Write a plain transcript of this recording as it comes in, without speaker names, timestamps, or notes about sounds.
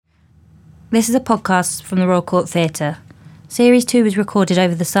This is a podcast from the Royal Court Theatre. Series 2 was recorded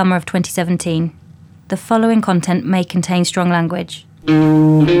over the summer of 2017. The following content may contain strong language.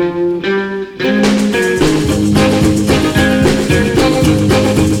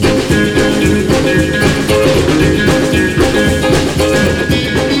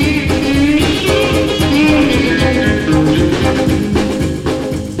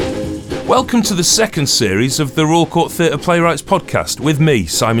 Welcome to the second series of the Royal Court Theatre Playwrights podcast with me,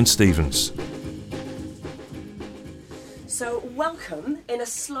 Simon Stevens. So welcome, in a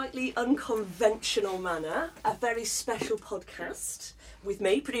slightly unconventional manner, a very special podcast with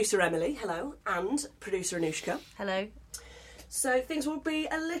me, producer Emily, hello, and producer Anushka. Hello. So things will be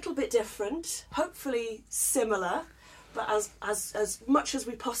a little bit different, hopefully similar, but as much as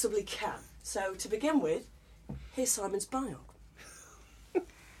we possibly can. So to begin with, here's Simon's bio.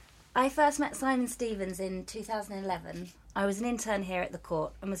 I first met Simon Stevens in 2011. I was an intern here at the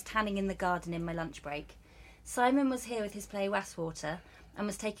court and was tanning in the garden in my lunch break. Simon was here with his play Westwater and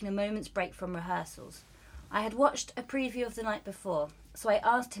was taking a moment's break from rehearsals. I had watched a preview of the night before, so I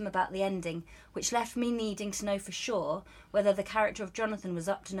asked him about the ending, which left me needing to know for sure whether the character of Jonathan was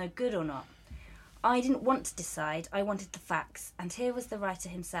up to no good or not. I didn't want to decide, I wanted the facts, and here was the writer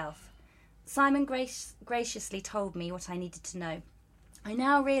himself. Simon graciously told me what I needed to know. I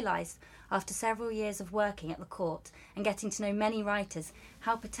now realise, after several years of working at the court and getting to know many writers,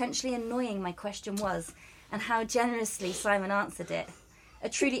 how potentially annoying my question was and how generously Simon answered it. A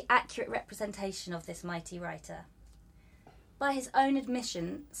truly accurate representation of this mighty writer. By his own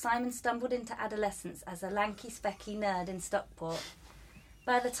admission, Simon stumbled into adolescence as a lanky, specky nerd in Stockport.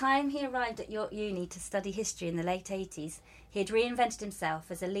 By the time he arrived at York Uni to study history in the late 80s, he had reinvented himself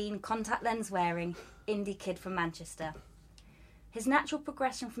as a lean, contact lens-wearing indie kid from Manchester. His natural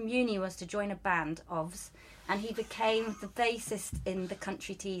progression from uni was to join a band, OVS, and he became the bassist in the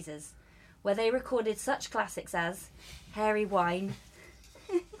Country Teasers, where they recorded such classics as Hairy Wine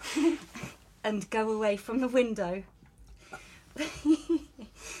and Go Away from the Window.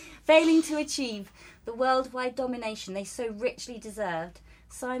 Failing to achieve the worldwide domination they so richly deserved,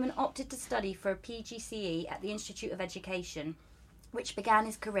 Simon opted to study for a PGCE at the Institute of Education, which began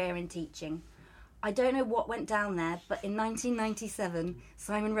his career in teaching. I don't know what went down there, but in 1997,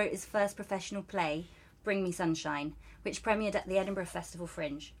 Simon wrote his first professional play, Bring Me Sunshine, which premiered at the Edinburgh Festival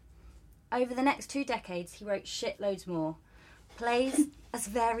Fringe. Over the next 2 decades, he wrote shitloads more. Plays as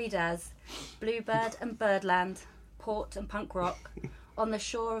varied as Bluebird and Birdland, Port and Punk Rock, On the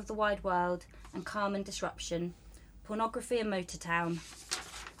Shore of the Wide World and Carmen Disruption, Pornography and Motortown,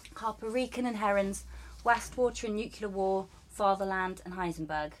 Harperican and Herons, Westwater and Nuclear War, Fatherland and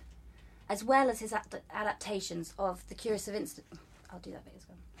Heisenberg, as well as his adaptations of The Curious Incident. I'll do that bit as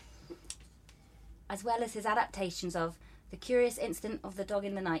well. As well as his adaptations of The Curious Incident of the Dog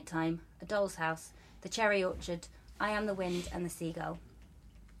in the Nighttime, A Doll's House, The Cherry Orchard, I Am the Wind and The Seagull.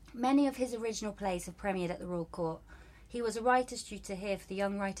 Many of his original plays have premiered at the Royal Court. He was a writer's tutor here for the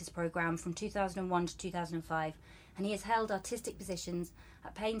Young Writers Programme from 2001 to 2005, and he has held artistic positions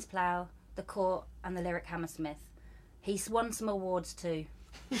at Payne's Plough, the Court and the Lyric Hammersmith. He's won some awards too.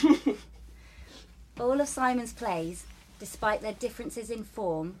 All of Simon's plays, despite their differences in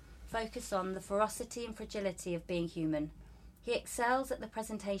form, focus on the ferocity and fragility of being human. He excels at the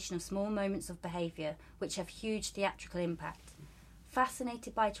presentation of small moments of behaviour which have huge theatrical impact.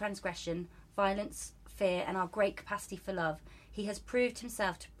 Fascinated by transgression, violence, fear and our great capacity for love, he has proved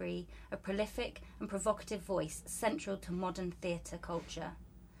himself to be a prolific and provocative voice central to modern theatre culture.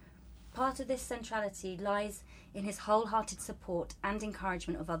 Part of this centrality lies in his wholehearted support and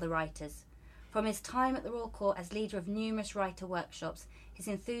encouragement of other writers. From his time at the Royal Court as leader of numerous writer workshops, his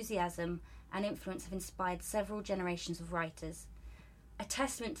enthusiasm and influence have inspired several generations of writers. A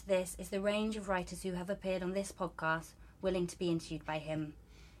testament to this is the range of writers who have appeared on this podcast, willing to be interviewed by him.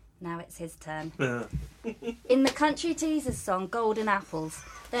 Now it's his turn. In the Country Teasers song Golden Apples,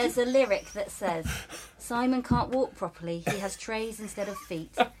 there's a lyric that says, Simon can't walk properly, he has trays instead of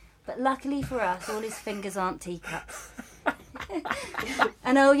feet. But luckily for us, all his fingers aren't teacups.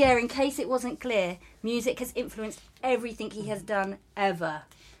 And oh yeah, in case it wasn't clear, music has influenced everything he has done ever.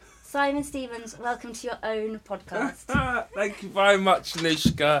 Simon Stevens, welcome to your own podcast. Thank you very much,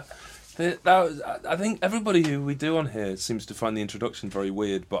 Anushka. I think everybody who we do on here seems to find the introduction very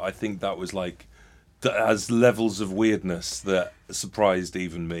weird, but I think that was that has levels of weirdness that surprised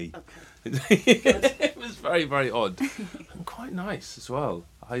even me. Okay. It was very, very odd. And quite nice as well.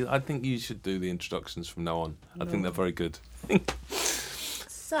 I think you should do the introductions from now on. I think they're very good.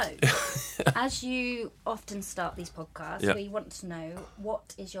 So, as you often start these podcasts, we want to know,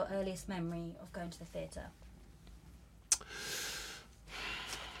 what is your earliest memory of going to the theatre?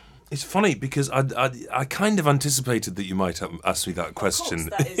 It's funny because I kind of anticipated that you might have asked me that question. Of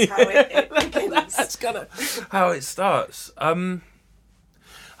course, that is how it begins. That's kind of how it starts. And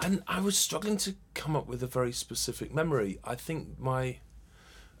I was struggling to come up with a very specific memory. I think my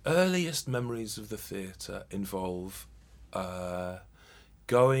earliest memories of the theatre involve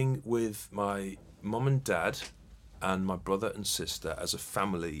going with my mum and dad and my brother and sister as a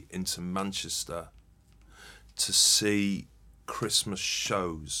family into Manchester to see Christmas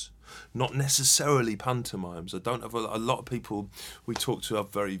shows. Not necessarily pantomimes. I don't have a lot of people we talk to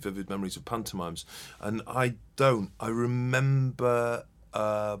have very vivid memories of pantomimes, and I don't. I remember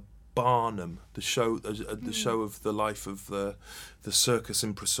Barnum, the show of the life of the circus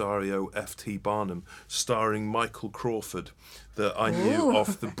impresario F.T. Barnum, starring Michael Crawford, that I knew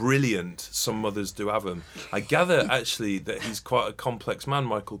off the brilliant Some Mothers Do Have 'Em. I gather actually that he's quite a complex man,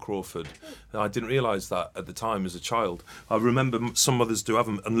 Michael Crawford. I didn't realise that at the time as a child. I remember Some Mothers Do Have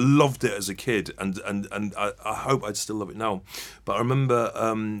 'Em and loved it as a kid, and I hope I'd still love it now. But I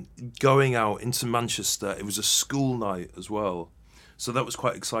remember going out into Manchester. It was a school night as well. So that was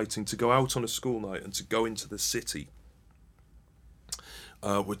quite exciting, to go out on a school night and to go into the city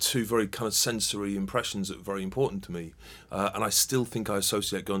were two very kind of sensory impressions that were very important to me. And I still think I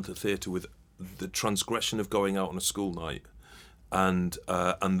associate going to the theatre with the transgression of going out on a school night and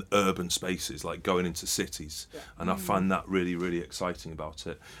urban spaces, like going into cities. Yeah. And I find that really, really exciting about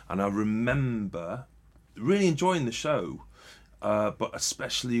it. And I remember really enjoying the show, but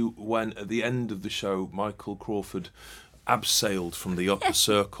especially when at the end of the show, Michael Crawford abseiled from the upper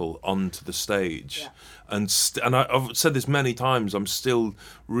circle onto the stage. Yeah. And I've said this many times. I'm still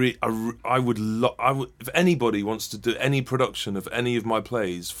I would if anybody wants to do any production of any of my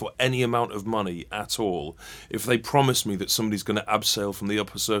plays for any amount of money at all, if they promise me that somebody's going to abseil from the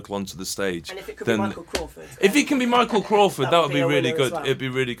upper circle onto the stage, and if it could be Michael Crawford, if it can be Michael Crawford, that would be really good. Well. It'd be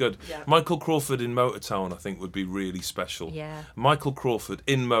really good. Yeah. Michael Crawford in Motortown, I think, would be really special. Yeah. Michael Crawford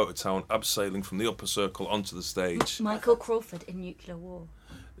in Motortown abseiling from the upper circle onto the stage. Michael Crawford in Nuclear War.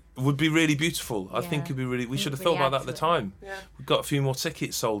 Would be really beautiful. I think it'd be really. We should have thought about that at the time. Yeah. We got a few more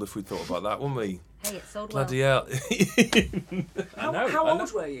tickets sold if we'd thought about that, wouldn't we? Hey, it sold Bloody well. hell! How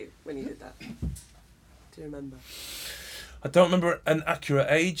old were you when you did that? Do you remember? I don't remember an accurate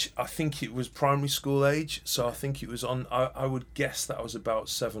age. I think it was primary school age. So I think it was on. I would guess that I was about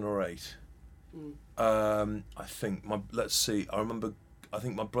 7 or 8. I think let's see. I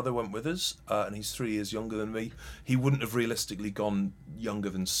think my brother went with us, and he's 3 years younger than me. He wouldn't have realistically gone younger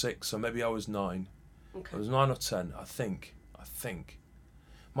than 6, so maybe I was 9. Okay. I was 9 or 10, I think.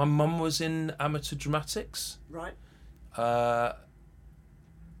 My mum was in amateur dramatics. Right.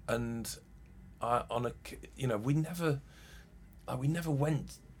 And we never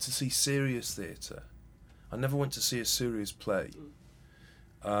went to see serious theatre. I never went to see a serious play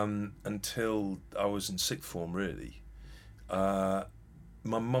until I was in sixth form, really.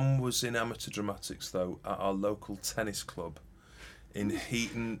 My mum was in amateur dramatics, though, at our local tennis club in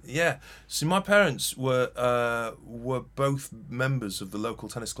Heaton. Yeah. See, my parents were both members of the local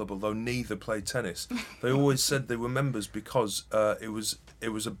tennis club, although neither played tennis. They always said they were members because it was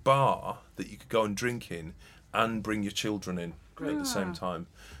a bar that you could go and drink in and bring your children in at the same time.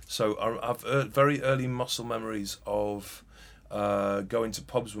 So I've very early muscle memories of going to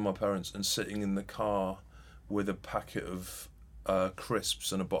pubs with my parents and sitting in the car with a packet of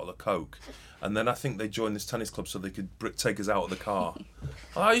crisps and a bottle of Coke, and then I think they joined this tennis club so they could take us out of the car.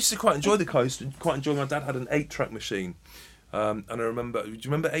 I used to quite enjoy the car. I used to quite enjoy. My dad had an 8-track machine, and I remember. Do you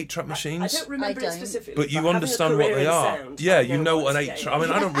remember 8-track machines? I don't remember it specifically, but you understand what they are. Yeah, you know what an 8-track. I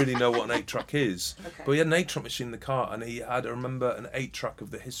mean, I don't really know what an 8-track is, okay. But he had an 8-track machine in the car, and he had. I remember an 8-track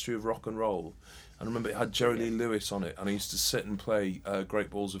of the history of rock and roll. I remember it had Jerry Lee Lewis on it, and I used to sit and play Great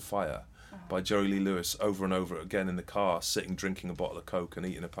Balls of Fire by Jerry Lee Lewis over and over again in the car, sitting drinking a bottle of Coke and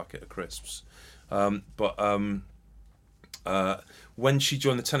eating a packet of crisps. But when she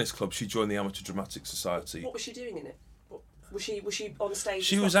joined the tennis club, she joined the Amateur Dramatic Society. What was she doing in it? Was she on stage?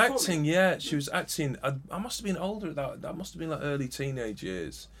 She was acting, yeah. She was acting. I must have been older at that. That must have been like early teenage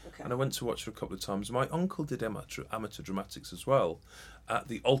years. Okay. And I went to watch her a couple of times. My uncle did amateur dramatics as well at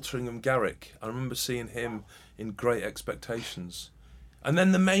the Altrincham Garrick. I remember seeing him in Great Expectations. And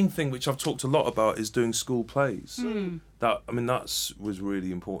then the main thing, which I've talked a lot about, is doing school plays. That was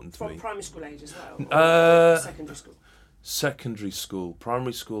really important to me. From primary school age as well? Secondary school? Secondary school.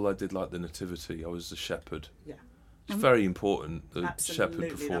 Primary school, I did like the Nativity. I was the shepherd. Yeah. It's very important, the Absolutely,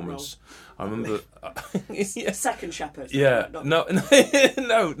 shepherd performance. I remember... yeah. Second shepherd. Yeah.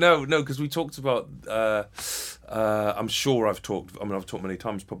 No, because we talked about... I'm sure I've talked many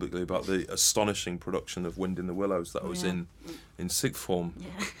times publicly about the astonishing production of Wind in the Willows that I was in sixth form. Yeah.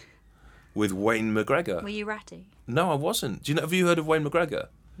 with Wayne McGregor. Were you ratty? No, I wasn't. Have you heard of Wayne McGregor?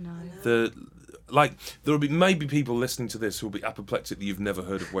 No. There will be maybe people listening to this who will be apoplectic that you've never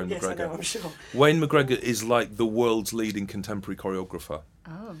heard of Wayne Yes, McGregor. I know, I'm sure. Wayne McGregor is like the world's leading contemporary choreographer.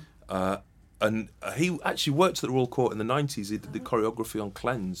 Oh. And he actually worked at the Royal Court in the 90s. He did the choreography on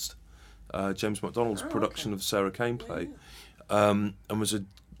Cleansed, James MacDonald's production of Sarah Kane play, and was a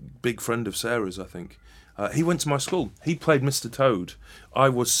big friend of Sarah's, I think. He went to my school. He played Mr. Toad. I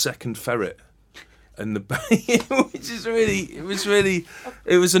was second ferret. And it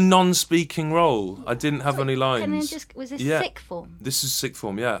was a non-speaking role. I didn't have any lines. Was this Yeah. sick form? This is sick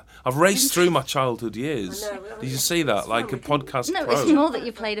form, yeah. I've raced through my childhood years. I know. Did you see that? It's Like a fun. podcast No, pro. it's more that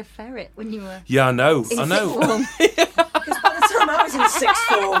you played a ferret when you were Yeah, I know. in I sick know. form. Because by the time I was in sixth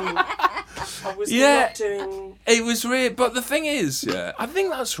form, I was Yeah. not doing... It was weird, but the thing is, yeah, I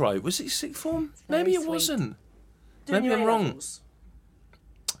think that's right. Was it sixth form? very Maybe it sweet. wasn't. doing Maybe your I'm wrong. A-levels.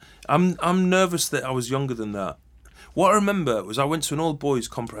 I'm nervous that I was younger than that. What I remember was I went to an all boys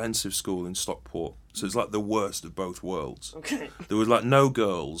comprehensive school in Stockport, so it's like the worst of both worlds. Okay. There was like no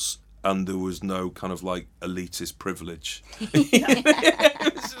girls, and there was no kind of like elitist privilege.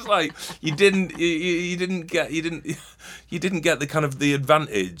 It was just like you didn't get the kind of the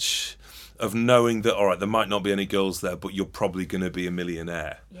advantage of knowing that, all right, there might not be any girls there, but you're probably going to be a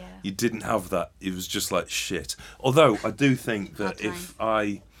millionaire. Yeah. You didn't have that. It was just like shit. Although I do think that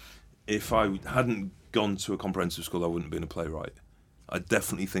Hard if I hadn't gone to a comprehensive school, I wouldn't have been a playwright. I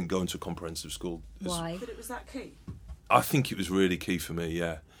definitely think going to a comprehensive school is, Why? But it was that key. I think it was really key for me,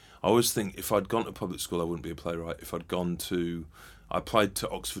 yeah. I always think if I'd gone to public school, I wouldn't be a playwright. I applied to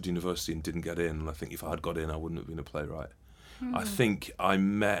Oxford University and didn't get in, and I think if I had got in, I wouldn't have been a playwright. I think I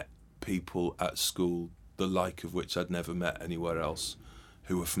met people at school, the like of which I'd never met anywhere else,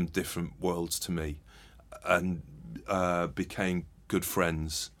 who were from different worlds to me, and became good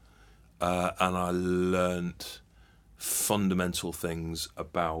friends. And I learnt fundamental things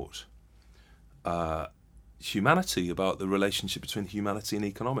about humanity, about the relationship between humanity and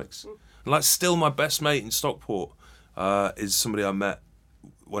economics. And like, still my best mate in Stockport is somebody I met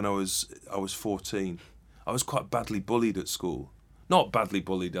when I was 14. I was quite badly bullied at school. Not badly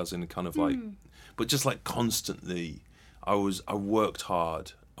bullied as in kind of like, but just like constantly. I worked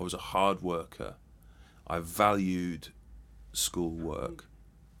hard. I was a hard worker. I valued schoolwork.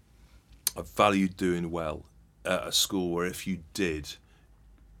 I valued doing well at a school where if you did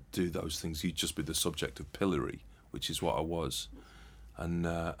do those things, you'd just be the subject of pillory, which is what I was. And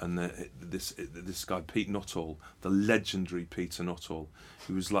this guy, Pete Nuttall, the legendary Peter Nuttall,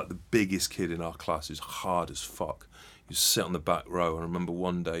 who was like the biggest kid in our class, who's hard as fuck. He used to sit on the back row, and I remember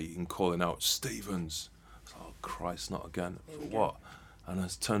one day him calling out, "Stevens." I was like, "Oh Christ, not again." I thought, what? And I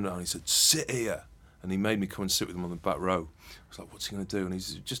turned around and he said, "Sit here." And he made me come and sit with him on the back row. I was like, what's he going to do? And he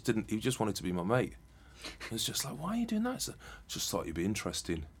just wanted to be my mate. It was just like, why are you doing that? I said, just thought you'd be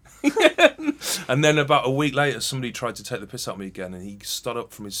interesting. And then about a week later, somebody tried to take the piss out of me again, and he stood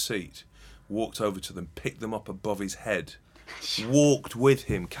up from his seat, walked over to them, picked them up above his head, walked with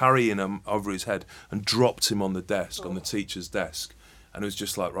him, carrying them over his head, and dropped him on the desk, on the teacher's desk. And it was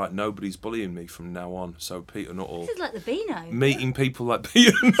just like, right, nobody's bullying me from now on. So Peter Nuttall, This is like the Beano. meeting people like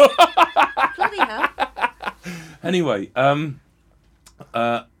Peter Nuttall. Bloody hell. Anyway,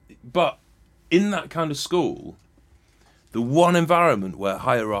 but in that kind of school, the one environment where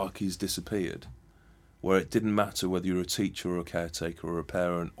hierarchies disappeared, where it didn't matter whether you were a teacher or a caretaker or a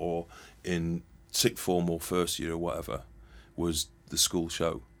parent or in sixth form or first year or whatever, was the school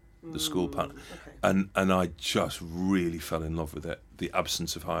show, the school panel. Okay. And I just really fell in love with it, the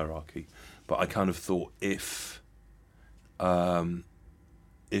absence of hierarchy. But I kind of thought if I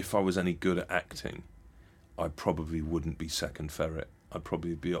was any good at acting, I probably wouldn't be second ferret. I'd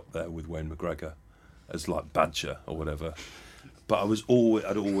probably be up there with Wayne McGregor as like Badger or whatever. But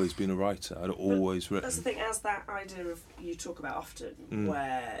I'd always been a writer. I'd always written. That's the thing, as that idea of you talk about often,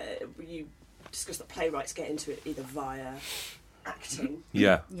 where you discuss that playwrights get into it either via acting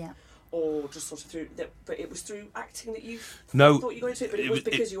Yeah. Yeah. or just sort of through that. But it was through acting that you No. thought you got into it, but it was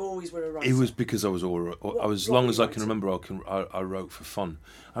because you always were a writer. It was because I was as long as I can remember, I wrote for fun.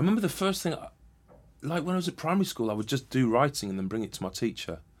 I remember the first thing, like when I was at primary school, I would just do writing and then bring it to my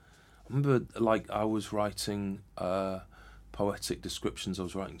teacher. I remember, like, I was writing poetic descriptions, I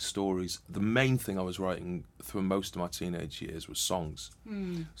was writing stories. The main thing I was writing through most of my teenage years was songs.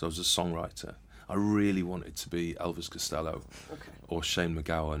 So I was a songwriter. I really wanted to be Elvis Costello, or Shane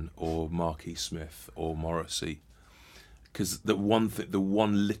MacGowan, or Marquis Smith, or Morrissey. Because the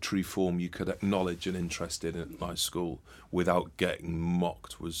one literary form you could acknowledge an interest in at my school without getting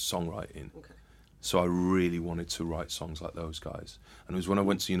mocked was songwriting. So I really wanted to write songs like those guys. And it was when I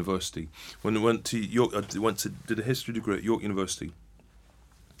went to university. When I went to York, did a history degree at York University.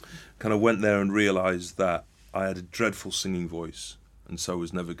 Kind of went there and realised that I had a dreadful singing voice, and so I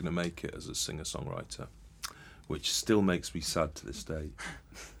was never going to make it as a singer-songwriter, which still makes me sad to this day.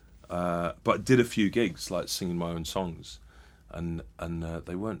 But I did a few gigs, like singing my own songs, and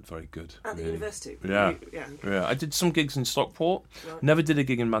they weren't very good. At the university? Yeah. Yeah. I did some gigs in Stockport. Right. Never did a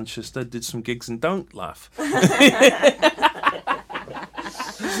gig in Manchester. Did some gigs in Don't Laugh.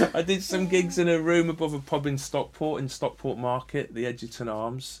 I did some gigs in a room above a pub in Stockport Market, the Edgerton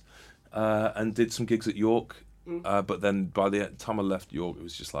Arms, and did some gigs at York. But then by the time I left York, it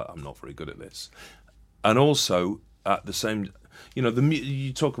was just like, I'm not very good at this. And also, at the same,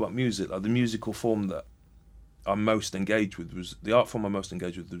 you talk about music, like the musical form that I'm most engaged with was the art form I'm most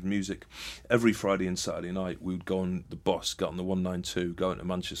engaged with was music. Every Friday and Saturday night, we would go on the bus, get on the 192, go into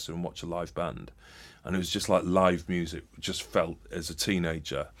Manchester and watch a live band. And it was just like live music, just felt as a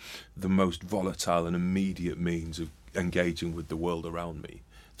teenager the most volatile and immediate means of engaging with the world around me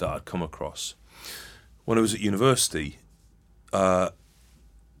that I'd come across. When I was at university, I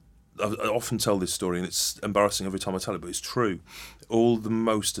often tell this story, and it's embarrassing every time I tell it, but it's true. All the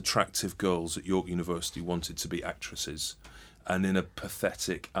most attractive girls at York University wanted to be actresses, and in a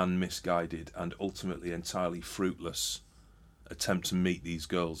pathetic and misguided and ultimately entirely fruitless attempt to meet these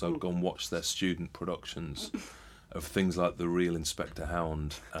girls, I'd go and watch their student productions of things like The Real Inspector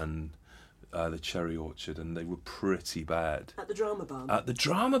Hound and The Cherry Orchard, and they were pretty bad. At the Drama Barn? At the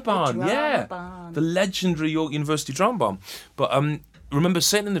Drama Barn, The Drama yeah. Barn. The legendary York University Drama Barn. But remember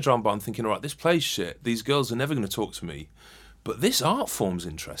sitting in the Drama Barn thinking, all right, this play's shit. These girls are never going to talk to me. But this art form's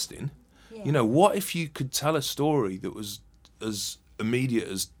interesting. Yeah. What if you could tell a story that was as immediate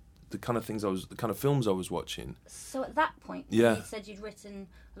as the kind of films I was watching? So at that point, Yeah. you said you'd written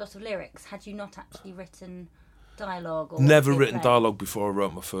a lot of lyrics. Had you not actually written dialogue? Or Never a written play? dialogue before I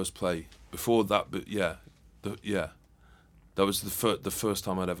wrote my first play. Before that, but yeah. That was the first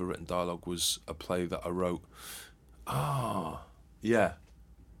time I'd ever written dialogue, was a play that I wrote. Yeah.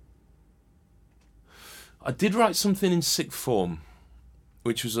 I did write something in sixth form,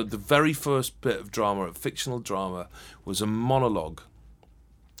 which was the very first bit of drama, a fictional drama, was a monologue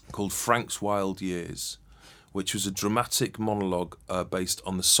called Frank's Wild Years, which was a dramatic monologue based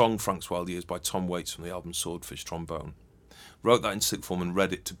on the song Frank's Wild Years by Tom Waits from the album Swordfish Trombone. Wrote that in sixth form and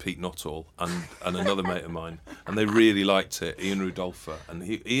read it to Pete Nuttall and another mate of mine, and they really liked it, Ian Rudolpha, and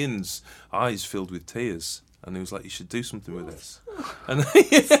Ian's eyes filled with tears. And he was like, "You should do something with this." And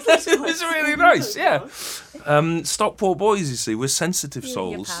it was really nice, yeah. Stockport boys, you see, we're sensitive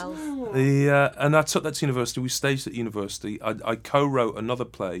souls. And I took that to university. We staged at university. I co-wrote another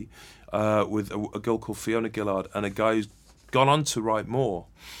play with a girl called Fiona Gillard and a guy who's gone on to write more.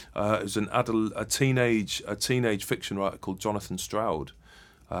 It was a teenage fiction writer called Jonathan Stroud,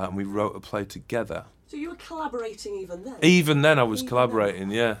 and we wrote a play together. So you were collaborating even then? Even then I was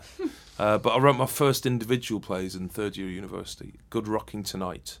collaborating, yeah. But I wrote my first individual plays in third year university, Good Rocking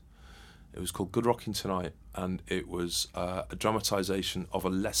Tonight. It was called Good Rocking Tonight, and it was a dramatisation of a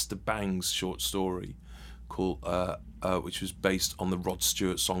Lester Bangs short story called, which was based on the Rod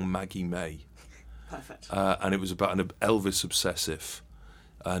Stewart song Maggie May. Perfect. And it was about an Elvis obsessive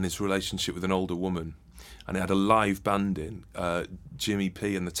and his relationship with an older woman. And it had a live band in, Jimmy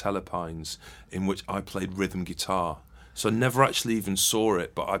P and the Telepines, in which I played rhythm guitar. So I never actually even saw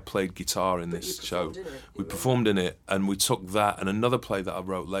it, but I played guitar in this show. We performed in it, and we took that and another play that I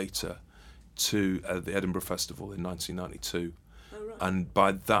wrote later to the Edinburgh Festival in 1992. Oh, right. And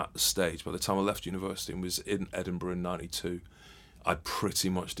by that stage, by the time I left university and was in Edinburgh in 92, I pretty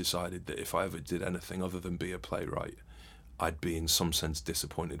much decided that if I ever did anything other than be a playwright, I'd be in some sense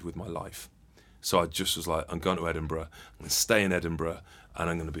disappointed with my life. So I just was like, I'm going to Edinburgh, I'm going to stay in Edinburgh, and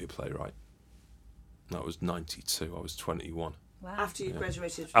I'm going to be a playwright. That was 92, I was 21. Wow. After you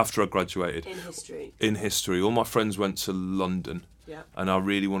graduated? After I graduated. In history? In history. All my friends went to London, Yeah. and I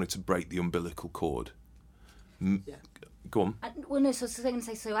really wanted to break the umbilical cord. Yeah. Go on. Well, no, so I was going to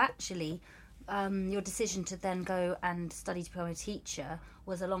say, so actually, your decision to then go and study to become a teacher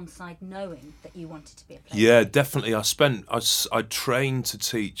was alongside knowing that you wanted to be a playwright. Yeah, definitely. I trained to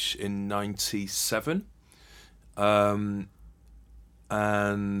teach in 97, and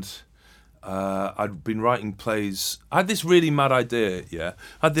I'd been writing plays. I had this really mad idea, yeah.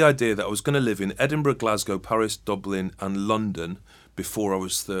 I had the idea that I was going to live in Edinburgh, Glasgow, Paris, Dublin and London before I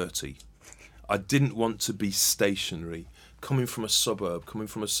was 30. I didn't want to be stationary. Coming from a suburb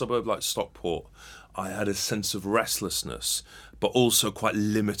like Stockport, I had a sense of restlessness, but also quite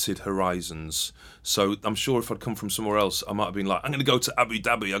limited horizons. So I'm sure if I'd come from somewhere else, I might have been like, I'm going to go to Abu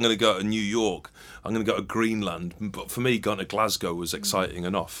Dhabi, I'm going to go to New York, I'm going to go to Greenland. But for me, going to Glasgow was exciting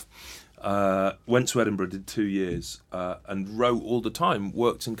enough. Went to Edinburgh, did 2 years, and wrote all the time,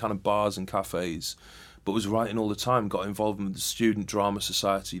 worked in kind of bars and cafes, but was writing all the time, got involved in the Student Drama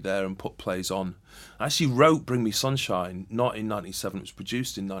Society there and put plays on. I actually wrote Bring Me Sunshine, not in 97, it was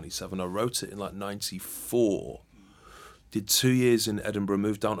produced in 97, I wrote it in like 94. Did 2 years in Edinburgh,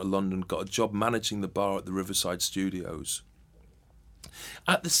 moved down to London, got a job managing the bar at the Riverside Studios.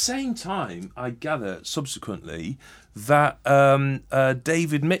 At the same time, I gather subsequently that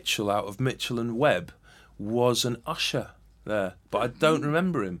David Mitchell out of Mitchell and Webb was an usher there, but I don't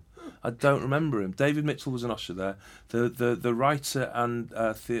remember him. David Mitchell was an usher there. The writer and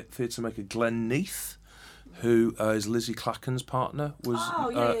theatre maker Glenn Neath, who is Lizzie Clacken's partner, was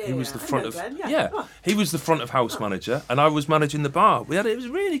he was the front of Glenn, he was the front of house manager, and I was managing the bar. It was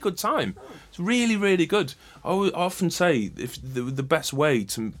a really good time. It's really, really good. I often say if the best way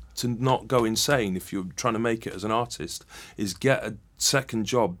to not go insane if you're trying to make it as an artist is get a second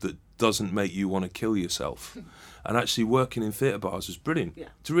job that doesn't make you want to kill yourself. And actually working in theatre bars was brilliant. Yeah.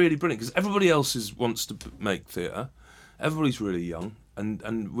 It's really brilliant because everybody else wants to make theatre. Everybody's really young,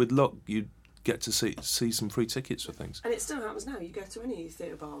 and with luck you get to see some free tickets for things. And it still happens now. You go to any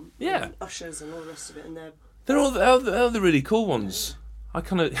theatre bar, ushers and all the rest of it, and they're all the really cool ones. I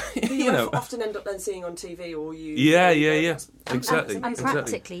kind of you often end up then seeing on TV, or you exactly. And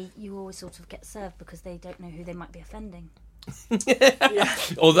practically, you always sort of get served because they don't know who they might be offending.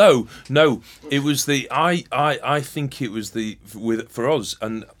 Although no, it was I think it was for us,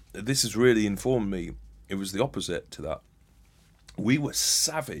 and this has really informed me. It was the opposite to that. We were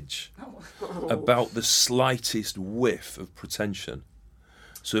savage about the slightest whiff of pretension.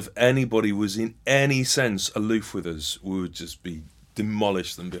 So if anybody was in any sense aloof with us, we would just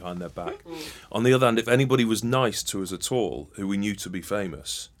demolish them behind their back. On the other hand, if anybody was nice to us at all, who we knew to be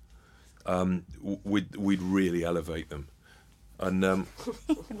famous, we'd really elevate them. And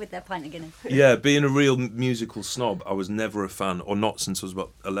with their pint of Guinness. Yeah, being a real musical snob, I was never a fan, or not since I was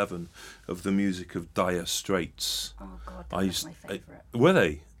about 11, of the music of Dire Straits. Oh God, that was my favourite. Were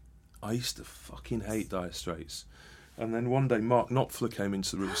they? I used to fucking hate Dire Straits. And then one day Mark Knopfler came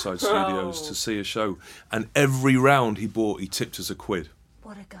into the Riverside Studios to see a show, and every round he bought, he tipped us £1.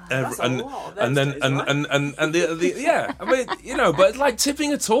 What a guy! That's a lot. And the yeah, I mean, but like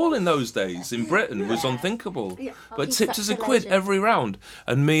tipping at all in those days in Britain was unthinkable. Yeah. But he's tipped such us a £1 legend. every round,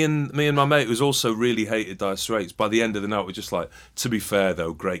 and me and my mate, who's also really hated Dire Straits, by the end of the night we're just like, to be fair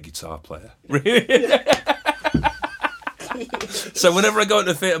though, great guitar player. So whenever I go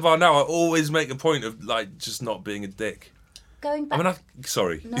into a theatre bar now, I always make a point of like just not being a dick. Going back. I mean,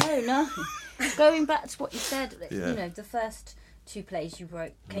 sorry. No. Going back to what you said, Yeah. you know, the first 2 plays you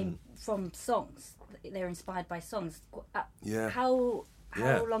wrote came from songs. They're inspired by songs. Yeah. How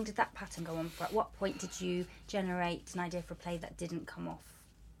Yeah. long did that pattern go on for? At what point did you generate an idea for a play that didn't come off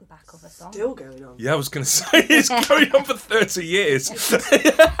the back of a song? Still going on. Yeah, I was going to say it's going on for 30 years.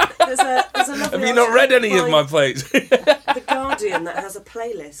 There's a lovely Have you not read any of by my plays? The Guardian that has a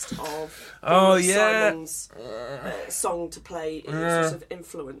playlist of Simon's song to play in sort of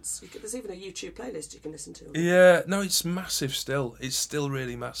influence. There's even a YouTube playlist you can listen to. Yeah, no, it's massive still. It's still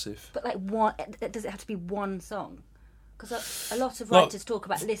really massive. But like does it have to be one song? Because a lot of writers talk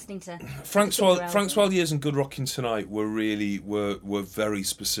about listening to Frank's Wild Years and Good Rockin' Tonight were very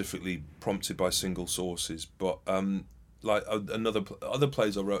specifically prompted by single sources, but like other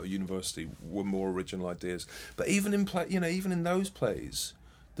plays I wrote at university were more original ideas. But even in those plays,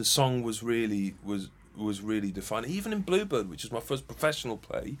 the song was really defined. Even in Bluebird, which is my first professional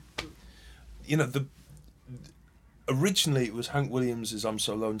play, originally it was Hank Williams' "I'm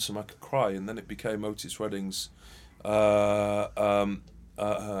So Lonesome I Could Cry," and then it became Otis Redding's My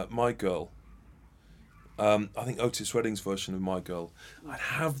Girl. I think Otis Redding's version of My Girl. I'd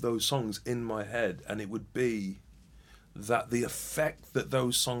have those songs in my head, and it would be that the effect that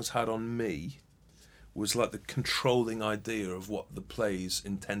those songs had on me was like the controlling idea of what the play's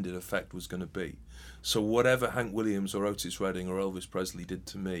intended effect was going to be. So whatever Hank Williams or Otis Redding or Elvis Presley did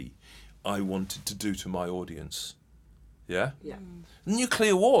to me, I wanted to do to my audience. Yeah? Yeah.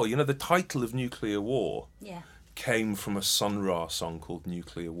 Nuclear War, the title of Nuclear War came from a Sun Ra song called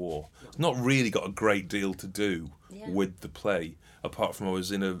Nuclear War. It's not really got a great deal to do with the play, apart from I was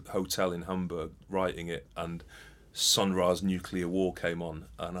in a hotel in Hamburg writing it, and Sun Ra's Nuclear War came on,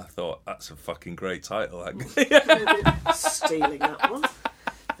 and I thought, that's a fucking great title. Stealing that one.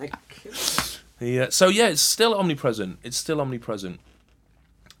 Thank you. Yeah, so it's still omnipresent.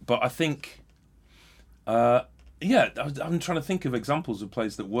 But I think Yeah, I'm trying to think of examples of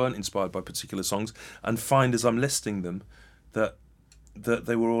plays that weren't inspired by particular songs, and find as I'm listing them that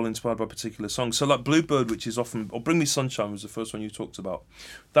they were all inspired by particular songs. So like Bluebird, which is often, or Bring Me Sunshine was the first one you talked about.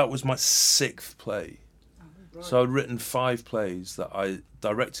 That was my 6th play. Right. So I'd written 5 plays that I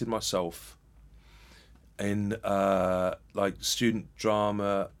directed myself in like student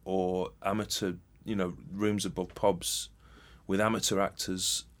drama or amateur, rooms above pubs with amateur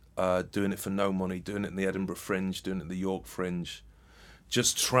actors, doing it for no money, doing it in the Edinburgh Fringe, doing it in the York Fringe,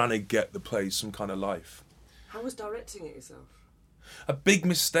 just trying to get the play some kind of life. How was directing it yourself? A big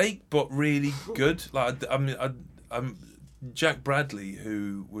mistake, but really good. Like I'm Jack Bradley,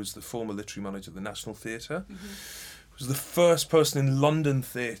 who was the former literary manager of the National Theatre, was the first person in London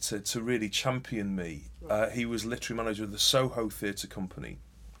theatre to really champion me. He was literary manager of the Soho Theatre Company,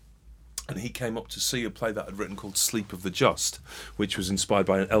 and he came up to see a play that I'd written called Sleep of the Just, which was inspired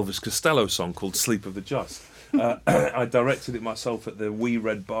by an Elvis Costello song called Sleep of the Just. I directed it myself at the Wee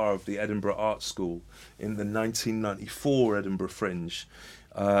Red Bar of the Edinburgh Art School in the 1994 Edinburgh Fringe,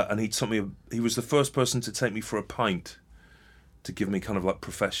 and he was the first person to take me for a pint to give me kind of like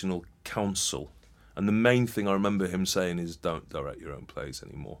professional counsel. And the main thing I remember him saying is, don't direct your own plays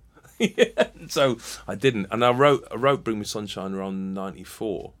anymore. So I didn't, and I wrote Bring Me Sunshine around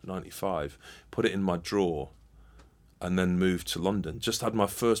 94, 95, put it in my drawer, and then moved to London. Just had my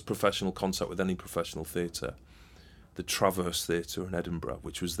first professional contact with any professional theatre, the Traverse Theatre in Edinburgh,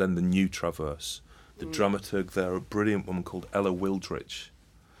 which was then the New Traverse. The dramaturg there, a brilliant woman called Ella Wildrich,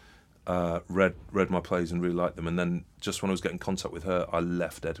 read my plays and really liked them. And then just when I was getting contact with her, I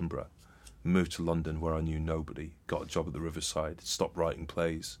left Edinburgh, moved to London where I knew nobody, got a job at the Riverside, stopped writing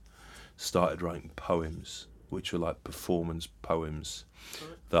plays, started writing poems, which were like performance poems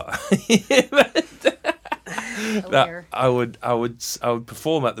that I would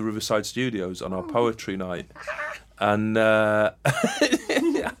perform at the Riverside Studios on our poetry night. And don't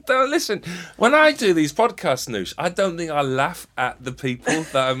listen, when I do these podcasts, Noosh, I don't think I laugh at the people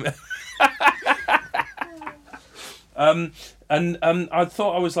that I'm and I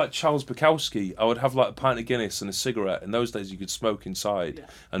thought I was like Charles Bukowski. I would have like a pint of Guinness and a cigarette. In those days you could smoke inside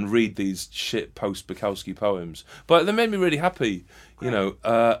and read these shit post-Bukowski poems. But they made me really happy, and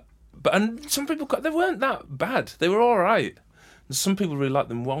some people they weren't that bad. They were all right. And some people really liked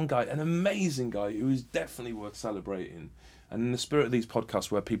them. One guy, an amazing guy who is definitely worth celebrating. And in the spirit of these podcasts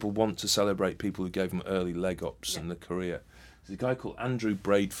where people want to celebrate people who gave them early leg ups in their career, there's a guy called Andrew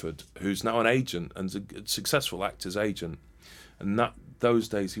Braidford, who's now an agent and a successful actor's agent. And those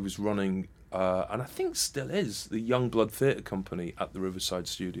days he was running, and I think still is, the Youngblood Theatre Company at the Riverside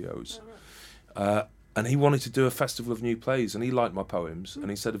Studios. And he wanted to do a festival of new plays, and he liked my poems. And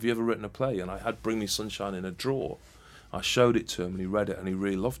he said, have you ever written a play? And I had Bring Me Sunshine in a drawer. I showed it to him, and he read it, and he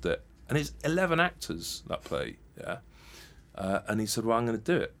really loved it. And it's 11 actors, that play, and he said, well, I'm going to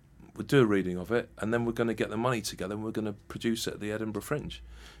do it. We'll do a reading of it, and then we're going to get the money together, and we're going to produce it at the Edinburgh Fringe.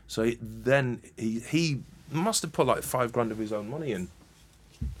 So he must have put like $5,000 of his own money in.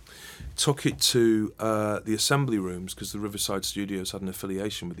 Took it to the Assembly Rooms, because the Riverside Studios had an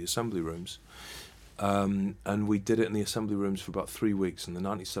affiliation with the Assembly Rooms. And we did it in the Assembly Rooms for about 3 weeks in the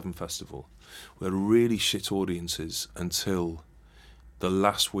 97 festival. We had really shit audiences until the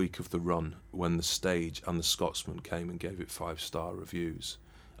last week of the run, when The Stage and The Scotsman came and gave it 5-star reviews.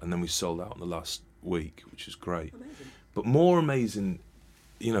 And then we sold out in the last week, which was great. Amazing. But more amazing,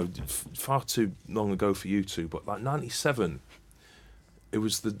 far too long ago for you two, but like 97, it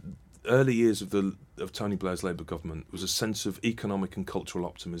was the early years of Tony Blair's Labour government. There was a sense of economic and cultural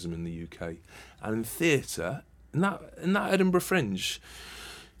optimism in the UK. And in theatre, in that Edinburgh Fringe,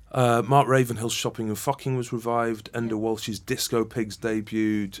 Mark Ravenhill's Shopping and Fucking was revived, Enda Walsh's Disco Pigs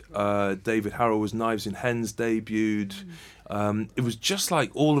debuted, David Harrow's Knives in Hens debuted. It was just like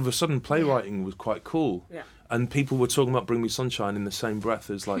all of a sudden playwriting was quite cool. Yeah. And people were talking about Bring Me Sunshine in the same breath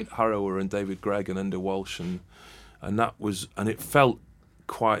as like Harrower and David Gregg and Enda Walsh, and it felt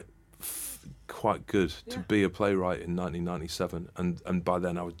quite good to be a playwright in 1997, and by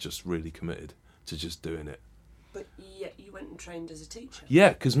then I was just really committed to just doing it. But yet you went and trained as a teacher. Yeah,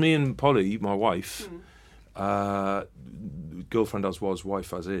 because me and Polly, my wife, girlfriend as was,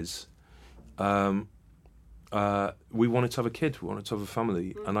 wife as is, we wanted to have a kid, we wanted to have a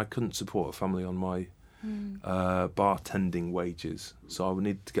family, and I couldn't support a family on my bartending wages, so I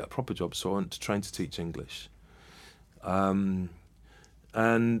needed to get a proper job, so I went to train to teach English. And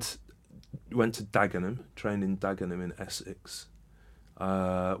went to Dagenham, trained in Dagenham in Essex,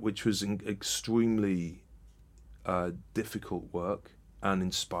 which was extremely difficult work and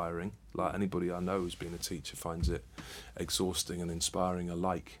inspiring. Like anybody I know who's been a teacher finds it exhausting and inspiring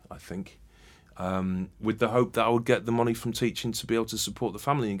alike, I think. with the hope that I would get the money from teaching to be able to support the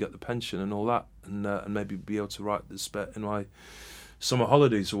family and get the pension and all that, and maybe be able to write the spare in my summer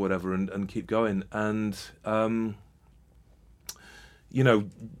holidays or whatever, and keep going. And I'd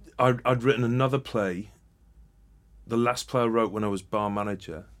written another play. The last play I wrote when I was bar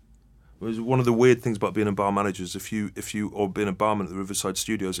manager. It was one of the weird things about being a bar manager is if you or being a barman at the Riverside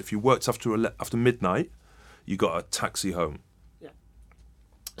Studios, if you worked after midnight, you got a taxi home. Yeah.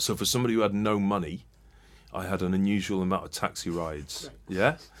 So for somebody who had no money, I had an unusual amount of taxi rides.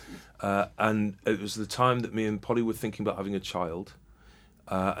 Right. Yeah, and it was the time that me and Polly were thinking about having a child,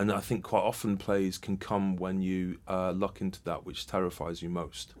 and I think quite often plays can come when you luck into that which terrifies you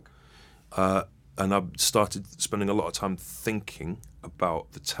most. And I started spending a lot of time thinking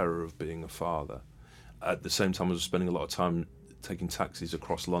about the terror of being a father. At the same time, I was spending a lot of time taking taxis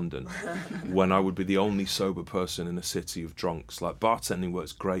across London when I would be the only sober person in a city of drunks. Like, bartending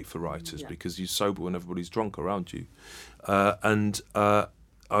works great for writers because you're sober when everybody's drunk around you. And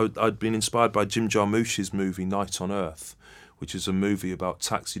I'd been inspired by Jim Jarmusch's movie Night on Earth, which is a movie about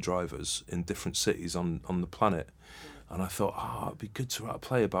taxi drivers in different cities on the planet. And I thought, it'd be good to write a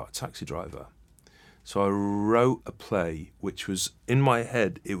play about a taxi driver. So I wrote a play which was, in my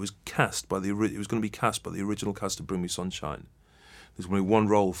head, it was going to be cast by the original cast of Bring Me Sunshine. There's going to be one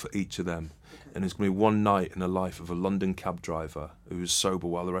role for each of them. Okay. And there's going to be one night in the life of a London cab driver who was sober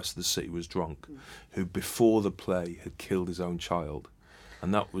while the rest of the city was drunk, who before the play had killed his own child.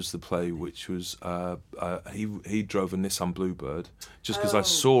 And that was the play which was, he drove a Nissan Bluebird, just because I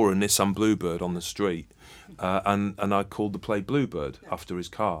saw a Nissan Bluebird on the street. And I called the play Bluebird after his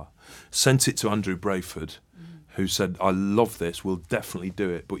car. Sent it to Andrew Brayford, who said, I love this, we'll definitely do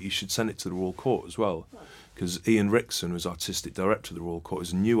it, but you should send it to the Royal Court as well. Because Ian Rickson was artistic director of the Royal Court, he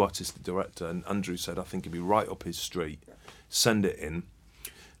was a new artistic director, and Andrew said, I think it'd be right up his street. Send it in.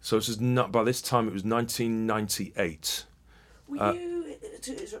 So this is by this time it was 1998. Were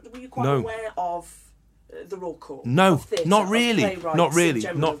you quite aware of the Royal Court? No, not really. Not really.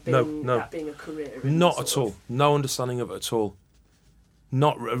 That being a career. Not at all. No understanding of it at all.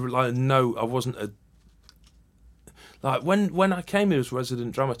 I wasn't when I came here as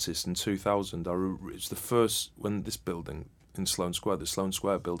resident dramatist in 2000. It was the first when this building in Sloane Square, the Sloane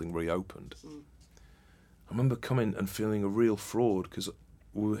Square building, reopened. I remember coming and feeling a real fraud because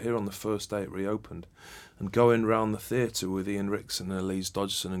we were here on the first day it reopened, and going round the theatre with Ian Rickson and Elise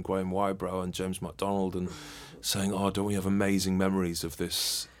Dodgson and Graham Wybrow and James MacDonald and saying, don't we have amazing memories of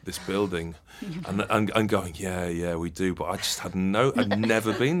this building? and going, yeah, we do, but I just I'd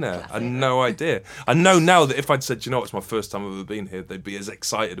never been there. I had no idea. I know now that if I'd said, it's my first time I've ever been here, they'd be as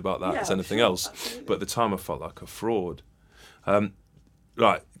excited about that as anything else. Absolutely. But at the time I felt like a fraud.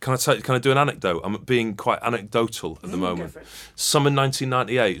 Right, can I do an anecdote? I'm being quite anecdotal at the moment. Summer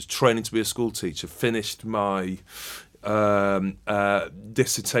 1998, I was training to be a school teacher, finished my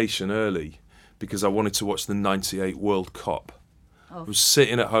dissertation early because I wanted to watch the 98 World Cup. I was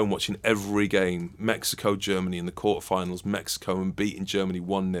sitting at home watching every game, Mexico, Germany in the quarterfinals, Mexico and beating Germany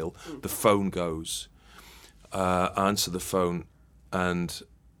 1-0. The phone goes. I answer the phone and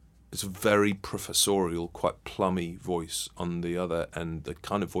it's a very professorial, quite plummy voice on the other end, the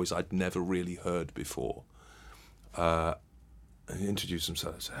kind of voice I'd never really heard before. And he introduced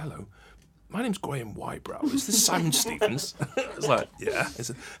himself. I said, hello, my name's Graham Wybrow. Is this Simon Stevens? I was like, yeah. He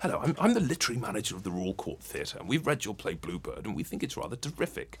said, hello, I'm the literary manager of the Royal Court Theatre, and we've read your play Bluebird, and we think it's rather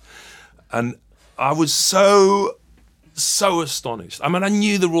terrific. And I was so astonished. I mean, I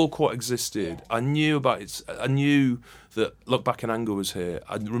knew the Royal Court existed. I knew about it. I knew that Look Back in Anger was here.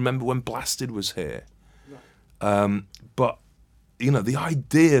 I remember when Blasted was here. But, the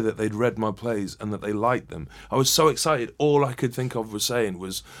idea that they'd read my plays and that they liked them, I was so excited. All I could think of was saying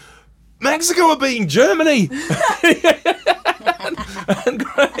was, Mexico are beating Germany! And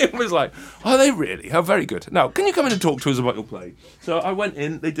Graham was like, are they really? How very good. Now, can you come in and talk to us about your play? So I went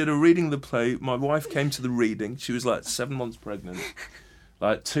in, they did a reading of the play. My wife came to the reading. She was like 7 months pregnant.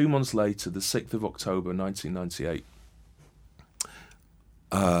 Like 2 months later, the 6th of October, 1998,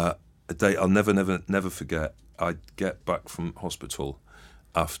 a day I'll never forget. I get back from hospital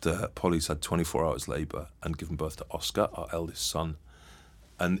after Polly's had 24 hours labour and given birth to Oscar, our eldest son.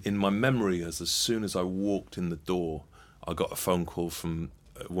 And in my memory, as soon as I walked in the door, I got a phone call from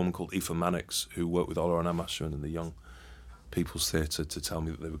a woman called Aoife Mannix, who worked with Ola and Amasherin in the Young People's Theatre, to tell me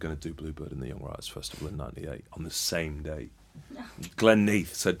that they were going to do Bluebird in the Young Writers Festival in '98 on the same day. Glenn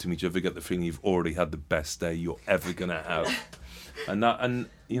Neath said to me, do you ever get the feeling you've already had the best day you're ever going to have?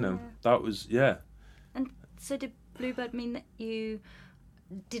 That was, yeah. And so did Bluebird mean that you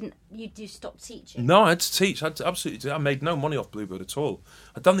you stopped teaching? No, I had to teach. I made no money off Bluebird at all.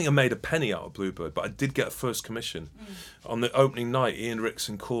 I don't think I made a penny out of Bluebird, but I did get a first commission. On the opening night, Ian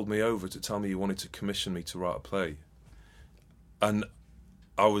Rickson called me over to tell me he wanted to commission me to write a play. And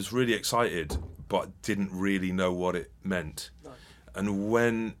I was really excited, but didn't really know what it meant. Right. And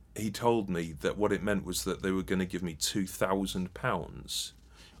when he told me that what it meant was that they were going to give me £2,000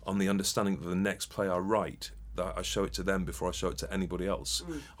 on the understanding that the next play I write, that I show it to them before I show it to anybody else,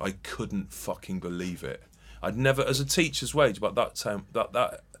 I couldn't fucking believe it. I'd never, as a teacher's wage, about that time,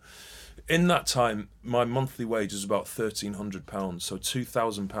 in that time, my monthly wage was about £1,300, so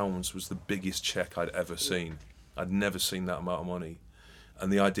 £2,000 was the biggest cheque I'd ever seen. I'd never seen that amount of money.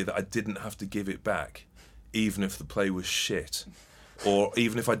 And the idea that I didn't have to give it back, even if the play was shit, or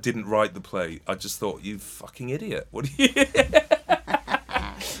even if I didn't write the play, I just thought, you fucking idiot. What do you...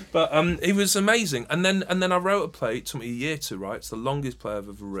 But it was amazing. And then I wrote a play. It took me a year to write. It's the longest play I've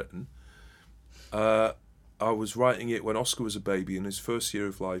ever written. I was writing it when Oscar was a baby in his first year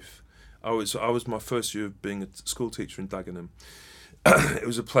of life. I was my first year of being a school teacher in Dagenham. It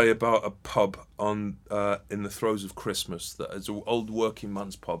was a play about a pub in the throes of Christmas. That is an old working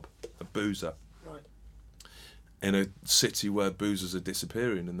man's pub, a boozer. Right. In a city where boozers are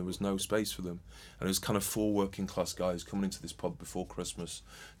disappearing and there was no space for them. And it was kind of 4 working class guys coming into this pub before Christmas,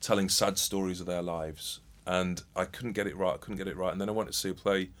 telling sad stories of their lives. And I couldn't get it right. And then I went to see a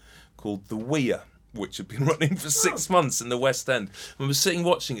play called The Weir, which had been running for 6 months in the West End. And I was sitting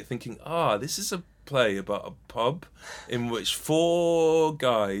watching it thinking, this is a play about a pub in which 4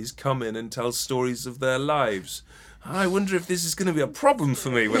 guys come in and tell stories of their lives. I wonder if this is going to be a problem for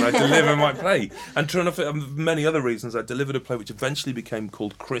me when I deliver my play. And turn off it, many other reasons, I delivered a play which eventually became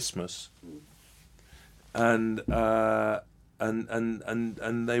called Christmas. And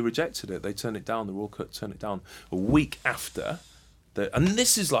they rejected it. They turned it down. The Royal Court turned it down a week after. And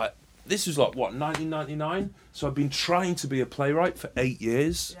this was like what, 1999? So I've been trying to be a playwright for 8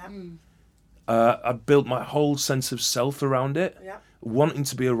 years. Yeah. I built my whole sense of self around it. Yeah. Wanting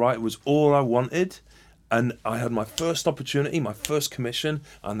to be a writer was all I wanted. And I had my first opportunity, my first commission,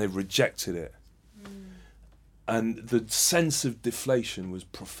 and they rejected it. And the sense of deflation was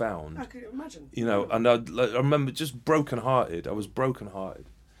profound. I could imagine. You know, and I remember just broken-hearted. I was broken-hearted.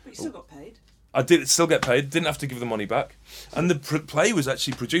 But you still got paid. I did still get paid, didn't have to give the money back. And the play was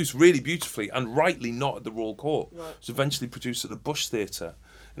actually produced really beautifully, and rightly not at the Royal Court. Right. It was eventually produced at the Bush Theatre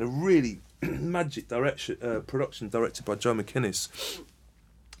in a really magic production directed by Joe McInnes.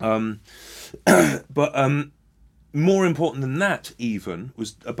 But more important than that, even,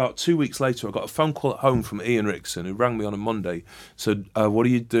 was about 2 weeks later, I got a phone call at home from Ian Rickson, who rang me on a Monday, said, what are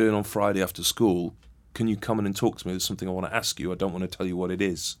you doing on Friday after school? Can you come in and talk to me? There's something I want to ask you. I don't want to tell you what it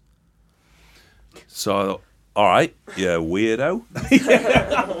is. So I thought, all right, yeah, weirdo.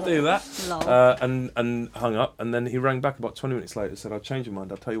 I'll do that. And hung up. And then he rang back about 20 minutes later and said, I'll change your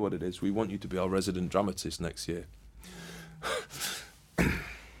mind. I'll tell you what it is. We want you to be our resident dramatist next year.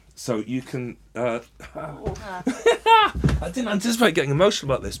 So you can... I didn't anticipate getting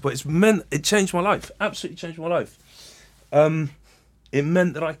emotional about this, but it changed my life. Absolutely changed my life. It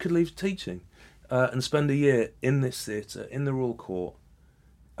meant that I could leave teaching and spend a year in this theatre, in the Royal Court,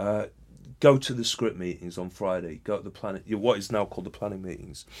 go to the script meetings on Friday, go to the what is now called the planning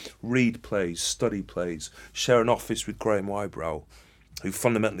meetings, read plays, study plays, share an office with Graham Wybrow, who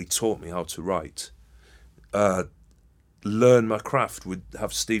fundamentally taught me how to write, learn my craft,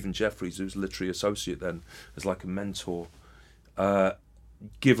 have Stephen Jeffries, who's literary associate then, as like a mentor,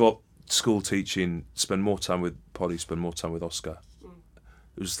 give up school teaching, spend more time with Polly, spend more time with Oscar.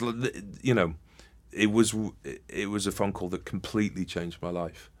 It was, you know, it was a phone call that completely changed my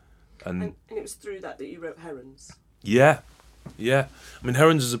life. And it was through that you wrote Herons. Yeah. I mean,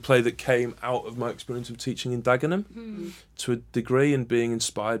 Herons is a play that came out of my experience of teaching in Dagenham to a degree, and being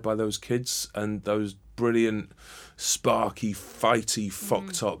inspired by those kids and those brilliant, sparky, fighty,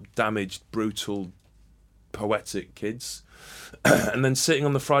 fucked up, damaged, brutal, poetic kids. And then sitting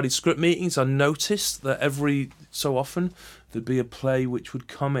on the Friday script meetings, I noticed that every so often there'd be a play which would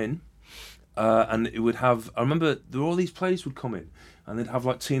come in, and it would have... I remember there were all these plays would come in, and they'd have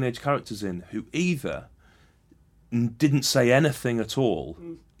like teenage characters in who either didn't say anything at all,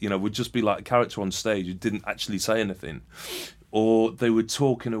 you know, would just be like a character on stage who didn't actually say anything, or they would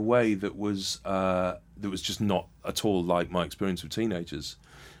talk in a way that was just not at all like my experience with teenagers.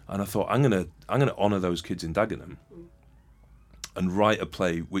 And I thought, I'm gonna honour those kids in Dagenham and write a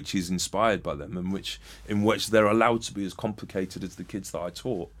play which is inspired by them, and in which they're allowed to be as complicated as the kids that I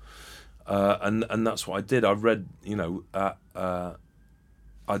taught. And that's what I did. I read, you know,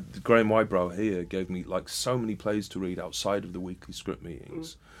 Graham Wybrow here gave me like so many plays to read outside of the weekly script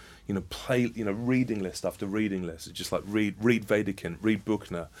meetings. Reading list after reading list. It's just like read Wedekind, read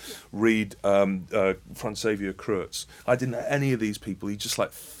Buchner, read Franz Xavier Kreutz. I didn't know any of these people. He just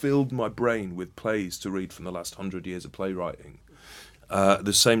like filled my brain with plays to read from the last 100 years of playwriting. At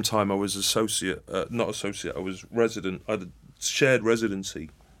the same time, I was I was resident. I had a shared residency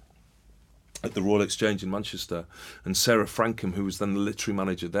at the Royal Exchange in Manchester, and Sarah Frankham, who was then the literary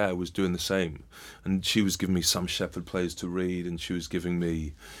manager there, was doing the same, and she was giving me Sam Shepard plays to read, and she was giving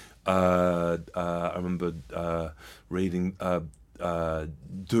me I remember reading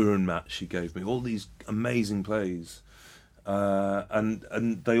Dürrenmatt. She gave me all these amazing plays,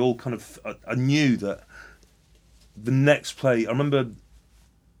 and they all kind of I knew that the next play. I remember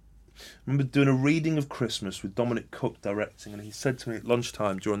doing a reading of Christmas with Dominic Cook directing, and he said to me at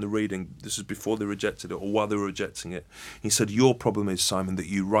lunchtime during the reading, this is before they rejected it or while they were rejecting it, he said, "Your problem is, Simon, that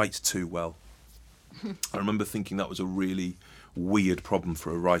you write too well." I remember thinking that was a really weird problem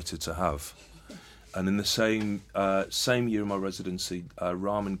for a writer to have. And in the same year of my residency,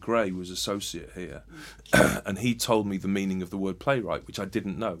 Raman Gray was associate here, and he told me the meaning of the word playwright, which I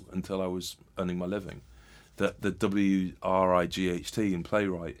didn't know until I was earning my living. That the WRIGHT in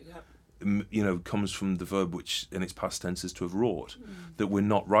playwright, comes from the verb which in its past tense is to have wrought. That we're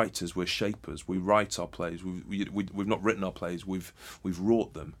not writers, we're shapers. We write our plays. We've not written our plays. We've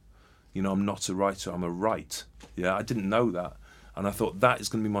wrought them. I'm not a writer. I'm a write. Yeah, I didn't know that, and I thought that is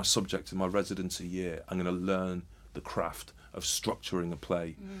going to be my subject in my residency year. I'm going to learn the craft of structuring a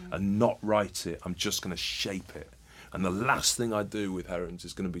play and not write it. I'm just going to shape it. And the last thing I do with Herons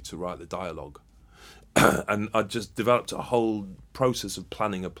is going to be to write the dialogue. And I just developed a whole process of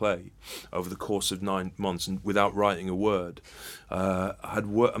planning a play over the course of 9 months, and without writing a word. I had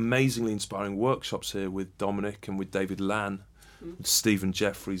amazingly inspiring workshops here with Dominic and with David Lann, Stephen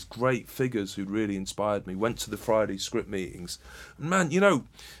Jeffries, great figures who really inspired me. Went to the Friday script meetings. And man, I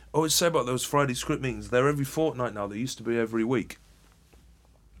always say about those Friday script meetings, they're every fortnight now. They used to be every week.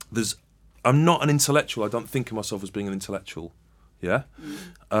 I'm not an intellectual. I don't think of myself as being an intellectual. Yeah?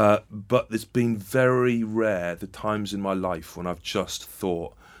 But it's been very rare the times in my life when I've just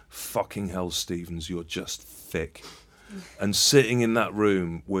thought, fucking hell, Stevens, you're just thick. And sitting in that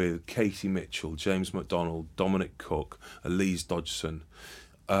room with Katie Mitchell, James MacDonald, Dominic Cook, Elise Dodgson,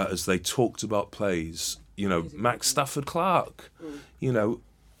 as they talked about plays, Max Stafford Clark,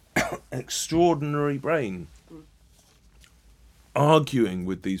 extraordinary brain, arguing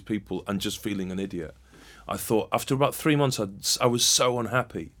with these people and just feeling an idiot. I thought after about 3 months, I was so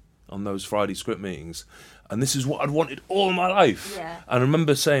unhappy on those Friday script meetings. And this is what I'd wanted all my life. Yeah. And I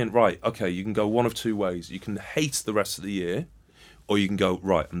remember saying, right, okay, you can go one of two ways. You can hate the rest of the year, or you can go,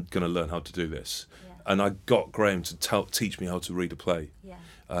 right, I'm going to learn how to do this. Yeah. And I got Graham to teach me how to read a play. Yeah.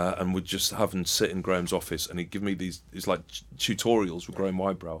 And we'd just have him sit in Graham's office, and he'd give me these like tutorials with Graham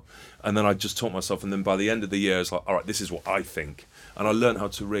Wybrow. And then I just taught myself, and then by the end of the year, I was like, all right, this is what I think. And I learned how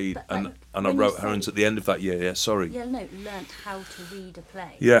to read, and I wrote Herons at the end of that year. Yeah, sorry. Yeah, no, learnt how to read a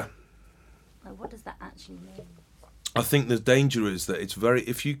play. Yeah. Like, what does that actually mean? I think the danger is that it's very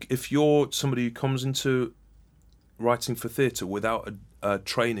if you're somebody who comes into writing for theatre without a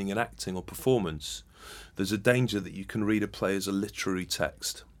training in acting or performance, there's a danger that you can read a play as a literary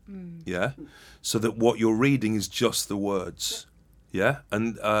text. Yeah, so that what you're reading is just the words. Yeah,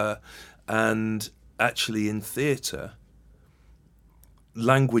 and actually in theatre,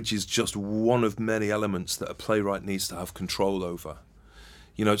 language is just one of many elements that a playwright needs to have control over.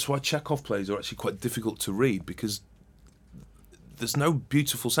 It's why Chekhov plays are actually quite difficult to read, because there's no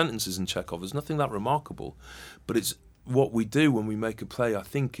beautiful sentences in Chekhov. There's nothing that remarkable. But it's what we do when we make a play, I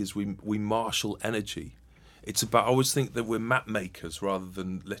think, is we marshal energy. It's about, I always think that we're map makers rather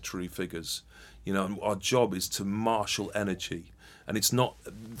than literary figures. And our job is to marshal energy. And it's not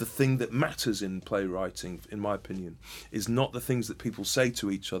the thing that matters in playwriting, in my opinion, is not the things that people say to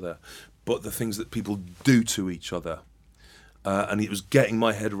each other, but the things that people do to each other. And it was getting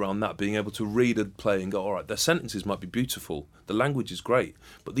my head around that, being able to read a play and go, all right, their sentences might be beautiful, the language is great,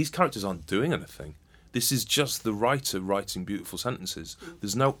 but these characters aren't doing anything. This is just the writer writing beautiful sentences.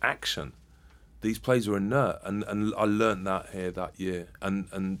 There's no action. These plays are inert, and I learnt that here that year.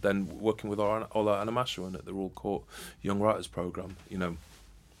 And then working with Ola Anamashawan at the Royal Court Young Writers Programme,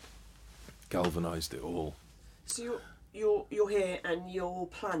 galvanised it all. So you're here and you're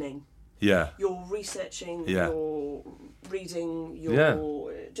planning. Yeah. You're researching, yeah. You're reading, you're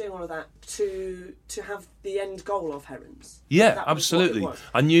doing all of that to have the end goal of Herons. Yeah, absolutely.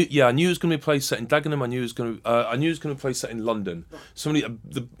 I knew it was going to be a play set in Dagenham. I knew it was going to be a play set in London. Right.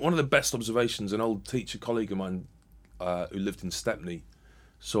 One of the best observations, an old teacher colleague of mine who lived in Stepney,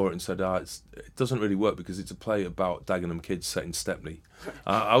 saw it and said, it doesn't really work because it's a play about Dagenham kids set in Stepney.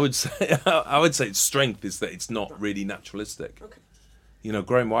 I would say its strength is that it's not really naturalistic. Okay. You know,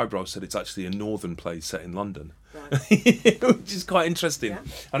 Graham Wybrow said it's actually a northern play set in London, Right. which is quite interesting. Yeah.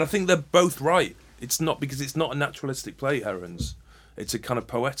 And I think they're both right. It's not because it's not a naturalistic play, Herons. It's a kind of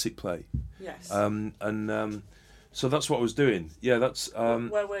poetic play. Yes. So that's what I was doing. Yeah, that's.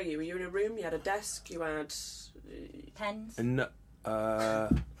 Where were you? Were you in a room? You had a desk? You had... Pens. And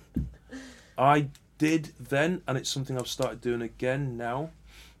I did then, and it's something I've started doing again now.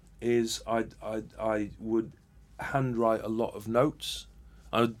 Is I would handwrite a lot of notes.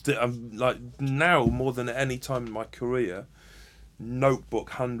 I'm like now more than any time in my career.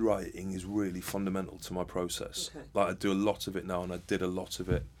 Notebook handwriting is really fundamental to my process. Okay. Like I do a lot of it now, and I did a lot of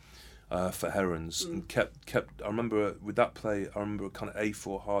it for Herons, and kept. I remember with that play, I remember a kind of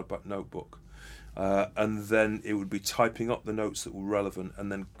A4 hardback notebook, and then it would be typing up the notes that were relevant,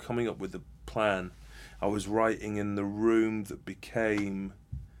 and then coming up with a plan. I was writing in the room that became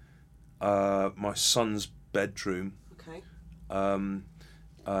my son's bedroom. Okay.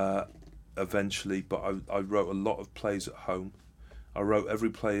 Eventually, but I wrote a lot of plays at home. I wrote every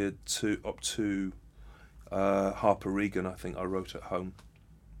play up to Harper Regan. I think I wrote at home.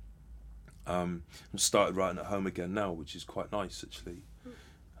 And started writing at home again now, which is quite nice actually.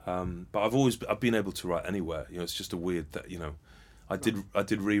 But I've been able to write anywhere. You know, it's just a weird that I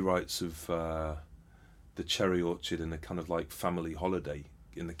did rewrites of the Cherry Orchard in a kind of like family holiday.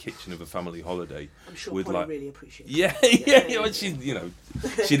 In the kitchen of a family holiday. I'm sure with Polly really appreciates it. Yeah. Well, she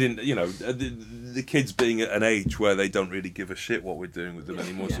didn't. The kids being at an age where they don't really give a shit what we're doing with them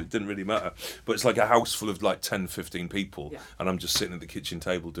anymore, so it didn't really matter. But it's like a house full of like 10, 15 people, and I'm just sitting at the kitchen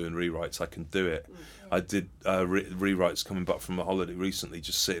table doing rewrites. I can do it. I did rewrites coming back from a holiday recently,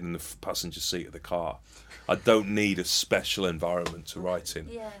 just sitting in the passenger seat of the car. I don't need a special environment to write in.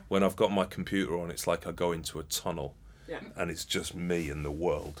 Yeah. When I've got my computer on, it's like I go into a tunnel. Yeah. And it's just me and the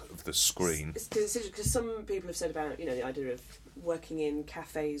world of the screen. Because some people have said about the idea of working in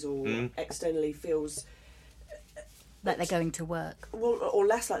cafes or externally feels Like they're going to work. well, or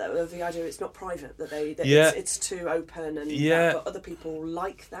less like that. The idea it's not private, that it's too open and that, but other people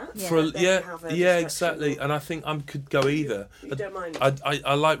like that. Exactly. And I think I could go either. You don't mind.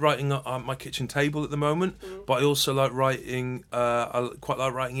 I like writing on my kitchen table at the moment, but I also like writing. I quite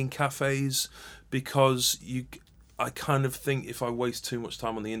like writing in cafes because I kind of think if I waste too much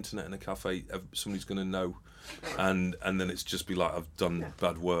time on the internet in a cafe, somebody's going to know, and then it's just be like I've done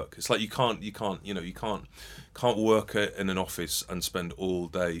bad work. It's like you can't work in an office and spend all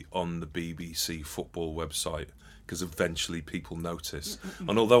day on the BBC football website because eventually people notice.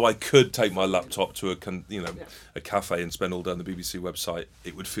 And although I could take my laptop to a cafe and spend all day on the BBC website,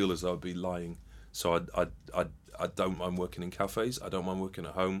 it would feel as though I'd be lying. So I don't mind working in cafes. I don't mind working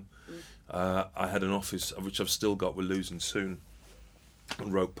at home. I had an office, which I've still got, we're losing soon,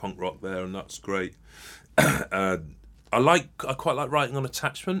 and wrote punk rock there, and that's great. I quite like writing on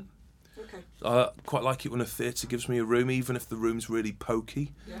attachment. Okay. I quite like it when a theatre gives me a room, even if the room's really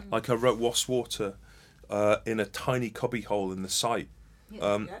pokey. Yeah. Like I wrote Wastwater in a tiny cubby hole in the site,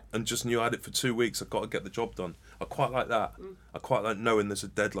 and just knew I had it for 2 weeks. I've got to get the job done. I quite like that. I quite like knowing there's a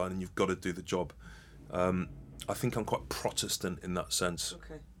deadline and you've got to do the job. I think I'm quite Protestant in that sense.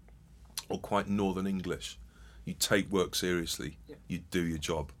 Okay. Or quite Northern English. You take work seriously. You do your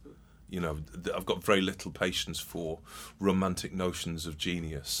job. I've got very little patience for romantic notions of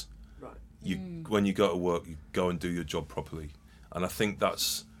genius. Right. When you go to work, you go and do your job properly. And I think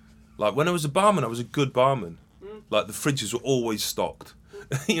that's like when I was a barman, I was a good barman. Like the fridges were always stocked.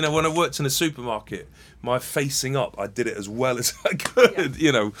 When I worked in a supermarket, my facing up, I did it as well as I could.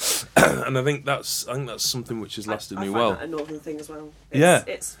 And I think that's something which has lasted me well. I find that a northern thing as well.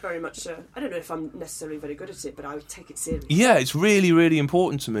 It's very much. I don't know if I'm necessarily very good at it, but I would take it seriously. Yeah, it's really, really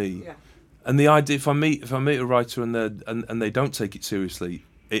important to me. Yeah. And the idea, if I meet a writer and they don't take it seriously,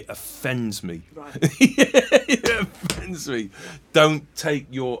 it offends me. Right. It offends me. Don't take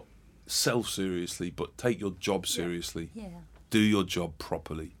yourself seriously, but take your job seriously. Yeah. Do your job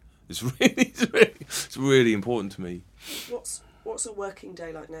properly. It's really important to me. What's a working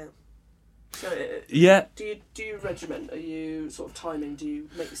day like now? So do you regiment? Are you sort of timing? Do you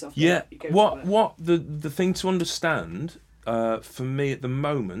make yourself? Yeah. What the thing to understand for me at the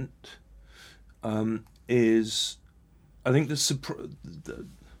moment is, I think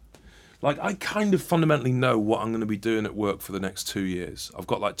I kind of fundamentally know what I'm going to be doing at work for the next 2 years. I've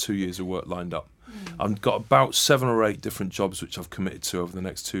got like 2 years of work lined up. I've got about 7 or 8 different jobs which I've committed to over the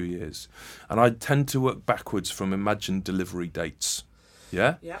next 2 years. And I tend to work backwards from imagined delivery dates.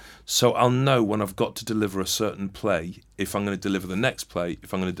 Yeah? Yeah. So I'll know when I've got to deliver a certain play, if I'm going to deliver the next play,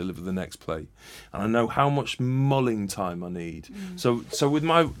 if I'm going to deliver the next play. And I know how much mulling time I need. So with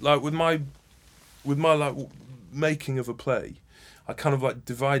my making of a play, I kind of like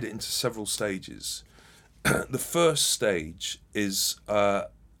divide it into several stages. The first stage is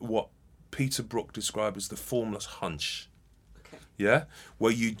what Peter Brook described as the formless hunch. Okay. Yeah?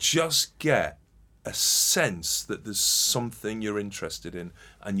 Where you just get a sense that there's something you're interested in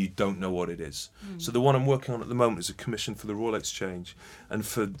and you don't know what it is. So the one I'm working on at the moment is a commission for the Royal Exchange, and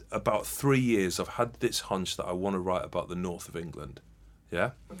for about 3 years I've had this hunch that I want to write about the north of England.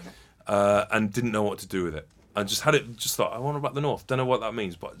 Yeah? Okay. And didn't know what to do with it. I just thought I want to write the north. Don't know what that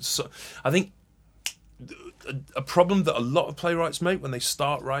means, but I think a problem that a lot of playwrights make when they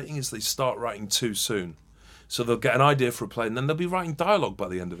start writing is they start writing too soon. So they'll get an idea for a play and then they'll be writing dialogue by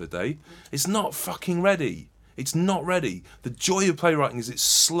the end of the day. It's not fucking ready. It's not ready. The joy of playwriting is it's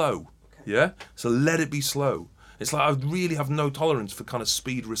slow. Okay. Yeah? So let it be slow. It's like I really have no tolerance for kind of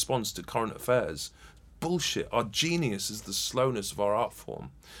speed response to current affairs. Bullshit. Our genius is the slowness of our art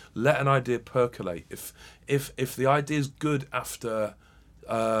form. Let an idea percolate. If the idea is good after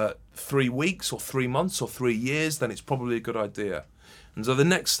 3 weeks or 3 months or 3 years, then it's probably a good idea. And so the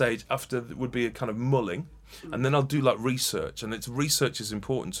next stage after would be a kind of mulling, and then I'll do like research, and research is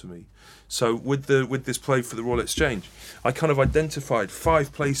important to me. So with this play for the Royal Exchange, I kind of identified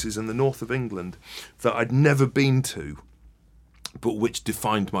 5 places in the north of England that I'd never been to, but which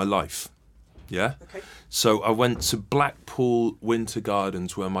defined my life. Yeah? Okay. So I went to Blackpool Winter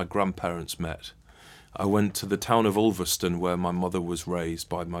Gardens where my grandparents met. I went to the town of Ulverston where my mother was raised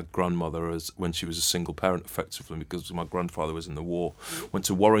by my grandmother when she was a single parent effectively because my grandfather was in the war. Went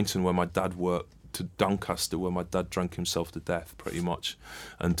to Warrington where my dad worked, to Doncaster where my dad drank himself to death pretty much,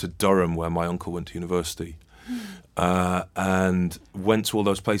 and to Durham where my uncle went to university. And went to all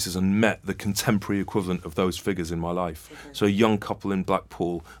those places and met the contemporary equivalent of those figures in my life. Okay. So a young couple in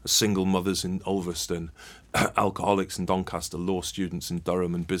Blackpool, a single mothers in Ulverston, alcoholics in Doncaster, law students in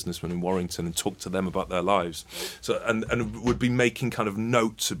Durham, and businessmen in Warrington, and talked to them about their lives. So and would be making kind of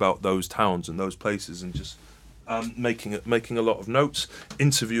notes about those towns and those places, and just making a lot of notes,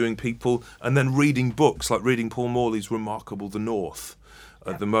 interviewing people, and then reading books, like reading Paul Morley's Remarkable the North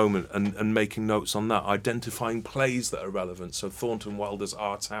at the moment, and making notes on that, identifying plays that are relevant. So Thornton Wilder's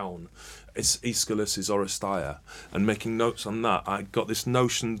Our Town, Aeschylus's Oresteia, and making notes on that. I got this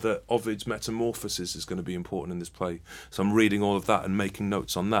notion that Ovid's Metamorphoses is going to be important in this play. So I'm reading all of that and making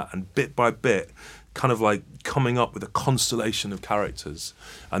notes on that, and bit by bit, kind of like coming up with a constellation of characters.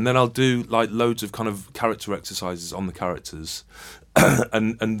 And then I'll do like loads of kind of character exercises on the characters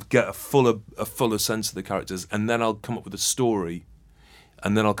and get a fuller sense of the characters. And then I'll come up with a story.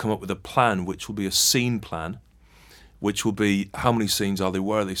 And then I'll come up with a plan, which will be a scene plan, which will be how many scenes are they,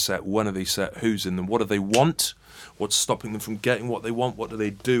 where are they set, when are they set, who's in them, what do they want, what's stopping them from getting what they want, what do they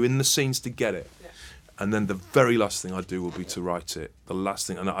do in the scenes to get it. Yeah. And then the very last thing I do will be to write it. The last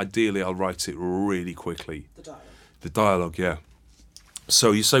thing, and ideally I'll write it really quickly. The dialogue. The dialogue, yeah.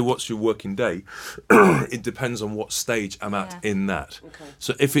 So you say, what's your working day? It depends on what stage I'm at in that. Okay.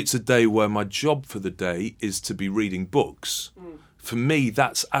 So if it's a day where my job for the day is to be reading books, for me,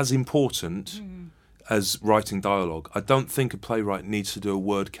 that's as important as writing dialogue. I don't think a playwright needs to do a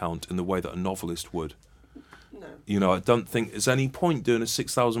word count in the way that a novelist would. No. You know, I don't think there's any point doing a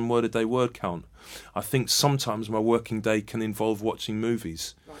 6,000 word a day word count. I think sometimes my working day can involve watching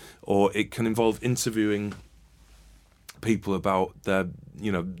movies, Right. or it can involve interviewing people about their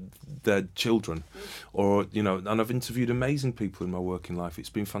children, or and I've interviewed amazing people in my working life. It's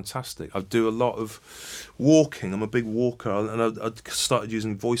been fantastic. I do a lot of walking. I'm a big walker, and I started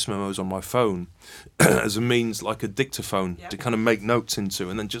using voice memos on my phone as a means, like a dictaphone, to kind of make notes into,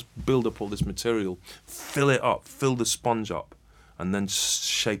 and then just build up all this material, fill it up, fill the sponge up, and then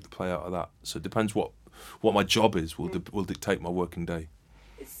shape the play out of that. So it depends what my job is will dictate my working day.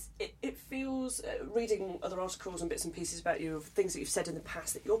 It feels, reading other articles and bits and pieces about you, of things that you've said in the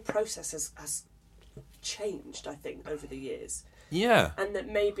past, that your process has changed, I think, over the years. Yeah. And that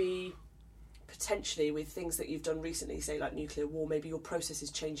maybe, potentially, with things that you've done recently, say like Nuclear War, maybe your process is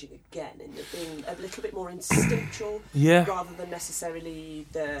changing again, in it being a little bit more instinctual, rather than necessarily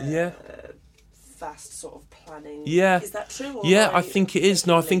the fast sort of planning. Yeah. Is that true? Or I think it is.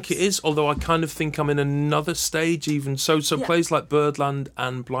 No, I think it is. Although I kind of think I'm in another stage even. So plays like Birdland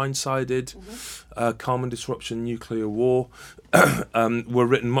and Blindsided, Calm and Disruption, Nuclear War, were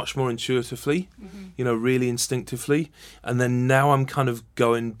written much more intuitively, really instinctively. And then now I'm kind of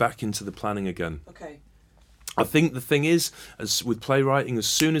going back into the planning again. Okay. I think the thing is, as with playwriting, as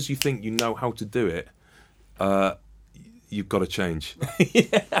soon as you think you know how to do it, you've got to change.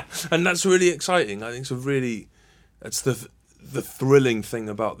 Yeah. And that's really exciting. I think that's the thrilling thing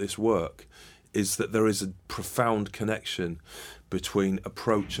about this work, is that there is a profound connection between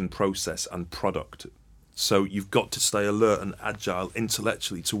approach and process and product. So you've got to stay alert and agile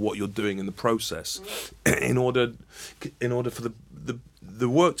intellectually to what you're doing in the process in order for the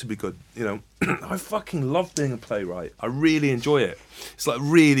work to be good. You know, I fucking love being a playwright. I really enjoy it. It's like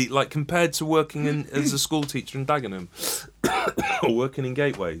really, like, compared to working as a school teacher in Dagenham or working in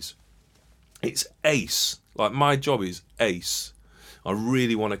Gateways, it's ace. Like, my job is ace. I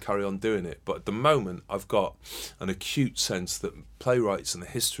really want to carry on doing it, but at the moment I've got an acute sense that playwrights and the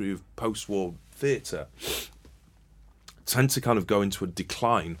history of post-war theatre tend to kind of go into a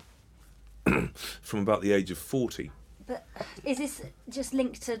decline from about the age of 40. But is this just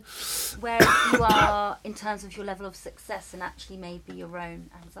linked to where you are in terms of your level of success and actually maybe your own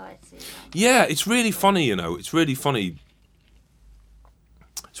anxiety? Yeah, it's really funny, you know. It's really funny.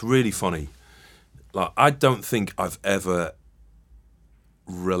 Like, I don't think I've ever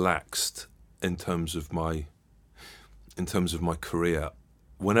relaxed in terms of my career.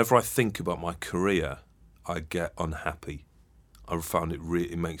 Whenever I think about my career, I get unhappy. I've found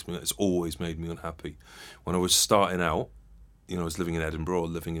it's always made me unhappy. When I was starting out, you know, I was living in Edinburgh, or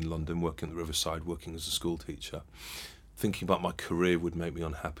living in London, working at the Riverside, working as a school teacher. Thinking about my career would make me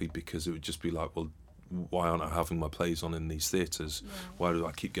unhappy, because it would just be like, well, why aren't I having my plays on in these theatres? Yeah. Why do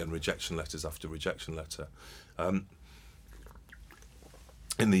I keep getting rejection letters after rejection letter?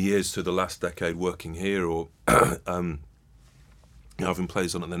 In the years to the last decade working here, or having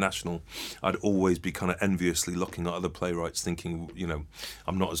plays on at the National, I'd always be kind of enviously looking at other playwrights, thinking, you know,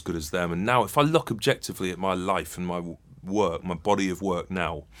 I'm not as good as them. And now, if I look objectively at my life and my work, my body of work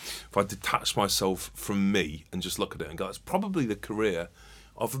now, if I detach myself from me and just look at it and go, that's probably the career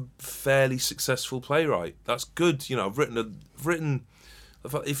of a fairly successful playwright. That's good. You know, I've written.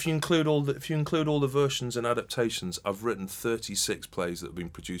 If you include all the versions and adaptations, I've written 36 plays that have been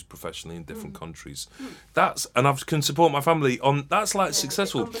produced professionally in different countries. And I can support my family on. That's like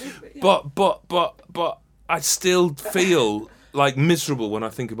successful. Yeah. But I still feel like miserable when I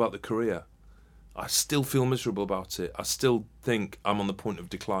think about the career. I still feel miserable about it. I still think I'm on the point of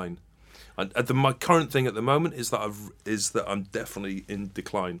decline. My current thing at the moment is that I'm definitely in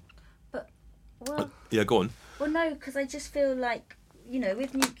decline. But yeah, go on. Well, no, because I just feel like, you know,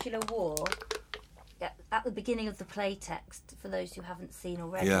 with Nuclear War, at the beginning of the play text, for those who haven't seen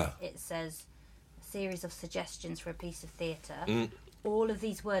already, it says a series of suggestions for a piece of theatre. All of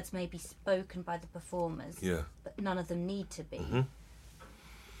these words may be spoken by the performers, but none of them need to be. Mm-hmm.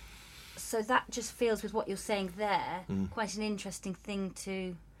 So that just feels, with what you're saying there, quite an interesting thing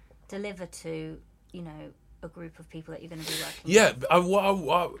to deliver to, you know, a group of people that you're going to be working with. Yeah,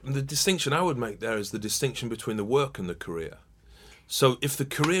 the distinction I would make there is the distinction between the work and the career. So if the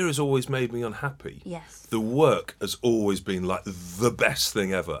career has always made me unhappy, the work has always been like the best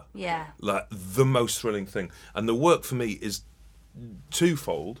thing ever. Yeah. Like the most thrilling thing. And the work for me is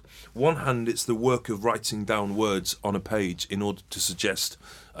twofold. One hand, it's the work of writing down words on a page in order to suggest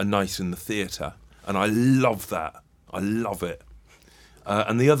a night in the theatre. And I love that. I love it.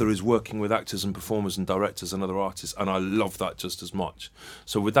 And the other is working with actors and performers and directors and other artists, and I love that just as much.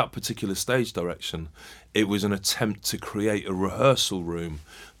 So with that particular stage direction, it was an attempt to create a rehearsal room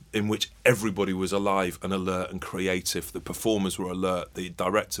in which everybody was alive and alert and creative. The performers were alert, the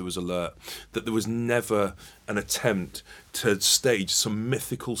director was alert, that there was never an attempt to stage some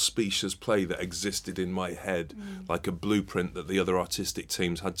mythical specious play that existed in my head, like a blueprint that the other artistic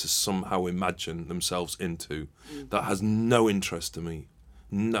teams had to somehow imagine themselves into. That has no interest to me.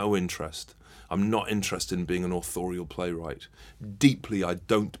 No interest. I'm not interested in being an authorial playwright. Deeply, I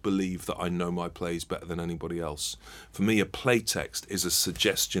don't believe that I know my plays better than anybody else. For me, a play text is a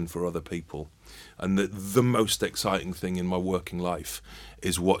suggestion for other people. And the most exciting thing in my working life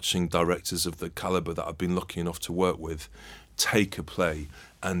is watching directors of the calibre that I've been lucky enough to work with take a play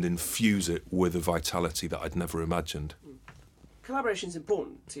and infuse it with a vitality that I'd never imagined. Collaboration's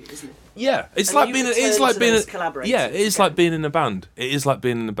important to you, isn't it? Yeah, it's like being in a band. It is like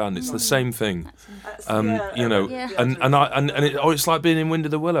being in a band. It's the same thing. It's like being in Wind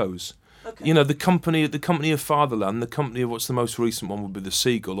of the Willows. Okay. You know, the company of Fatherland, the company of what's the most recent one would be the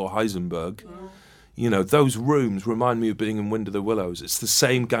Seagull or Heisenberg. You know, those rooms remind me of being in Wind of the Willows. It's the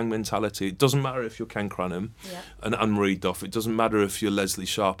same gang mentality. It doesn't matter if you're Ken Cranham and Anne-Marie Duff. It doesn't matter if you're Leslie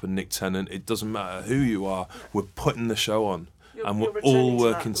Sharp and Nick Tennant. It doesn't matter who you are. We're putting the show on. and we're all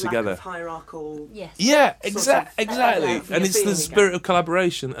working together. Hierarchical. Yes. Yeah, exactly. And it's the spirit of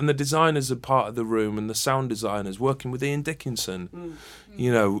collaboration, and the designers are part of the room, and the sound designers working with Ian Dickinson,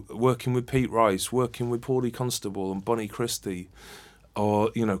 you know, working with Pete Rice, working with Paulie Constable and Bonnie Christie,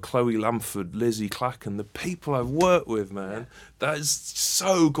 or, you know, Chloe Lamford, Lizzie Clacken, the people I've worked with, man. That is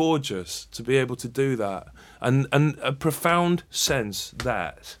so gorgeous to be able to do that. And a profound sense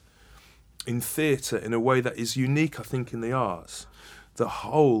that in theatre, in a way that is unique, I think, in the arts, the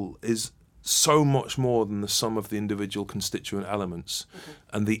whole is so much more than the sum of the individual constituent elements.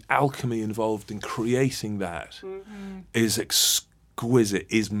 And the alchemy involved in creating that is exquisite,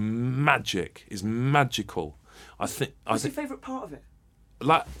 is magic, is magical. What's your favourite part of it?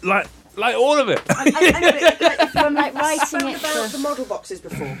 Like all of it. I know from like writing it about the model boxes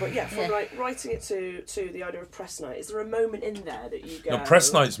before, but from like writing it to the idea of press night. Is there a moment in there that you go? No,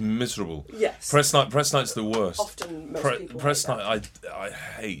 press night's miserable. Yes. Press night's the worst. Often most people press night I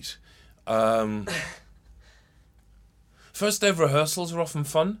hate. First day of rehearsals are often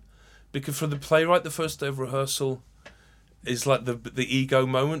fun, because for the playwright the first day of rehearsal is like the ego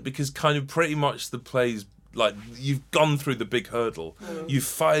moment, because kind of pretty much the play's like, you've gone through the big hurdle. You've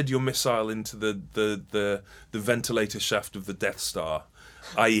fired your missile into the ventilator shaft of the Death Star,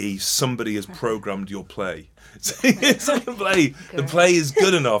 i.e. somebody has programmed your play. The play is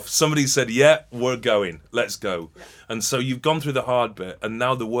good enough. Somebody said, yeah, we're going, let's go. And so you've gone through the hard bit, and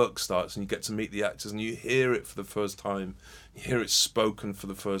now the work starts, and you get to meet the actors, and you hear it for the first time. You hear it spoken for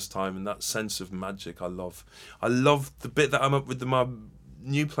the first time, and that sense of magic I love. I love the bit that I'm up with my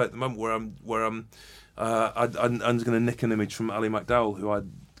new play at the moment, where I'm going to nick an image from Ali McDowell, who I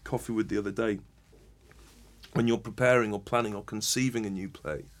had coffee with the other day. When you're preparing or planning or conceiving a new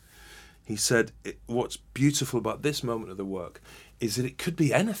play, he said, what's beautiful about this moment of the work is that it could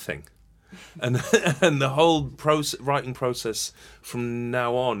be anything. And the whole writing process from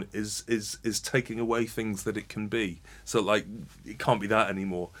now on is taking away things that it can be. So like, it can't be that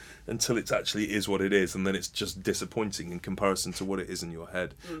anymore until it actually is what it is, and then it's just disappointing in comparison to what it is in your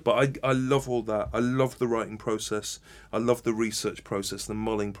head. But I love all that. I love the writing process. I love the research process, the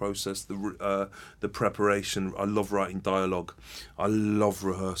mulling process, the preparation. I love writing dialogue. I love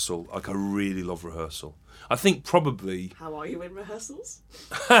rehearsal. Like, I really love rehearsal. I think probably... How are you in rehearsals?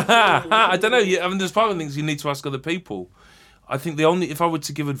 I don't know. I mean, there's probably things you need to ask other people. I think if I were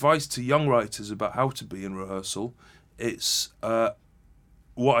to give advice to young writers about how to be in rehearsal, it's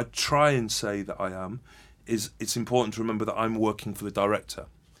what I try and say that I am is it's important to remember that I'm working for the director,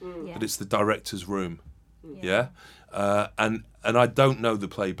 that it's the director's room. And I don't know the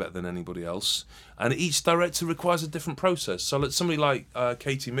play better than anybody else, and each director requires a different process. So somebody like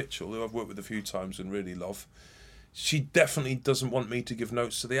Katie Mitchell, who I've worked with a few times and really love, she definitely doesn't want me to give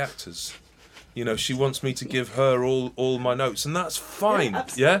notes to the actors. You know, she wants me to give her all my notes, and that's fine.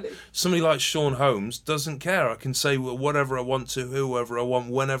 Somebody like Sean Holmes doesn't care. I can say whatever I want to whoever I want,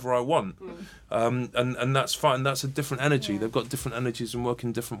 whenever I want. And that's fine. That's a different energy. They've got different energies and work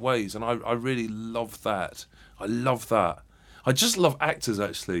in different ways, and I really love that. I love that. I just love actors,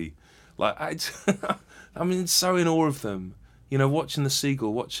 actually. Like, I mean, so in awe of them. You know, watching The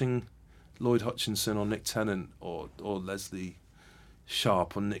Seagull, watching Lloyd Hutchinson or Nick Tennant or Leslie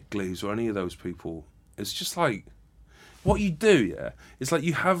Sharp or Nick Gleaves or any of those people. It's just like, what you do, it's like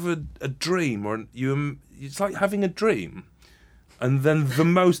you have a dream, or it's like having a dream, and then the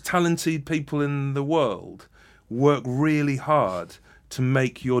most talented people in the world work really hard to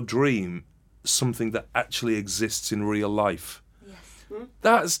make your dream something that actually exists in real life.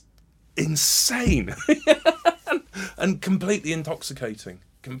 That's insane. And completely intoxicating.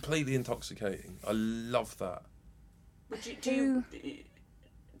 I love that. Do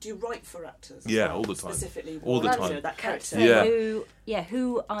you write for actors? Yeah, all the time. Specifically, all the time. That character.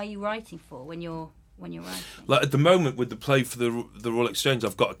 Who are you writing for when you're writing? Like at the moment with the play for the Royal Exchange,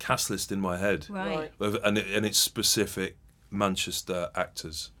 I've got a cast list in my head, right? And it's specific Manchester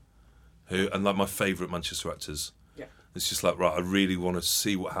actors, and like my favourite Manchester actors. Yeah, it's just like, right, I really want to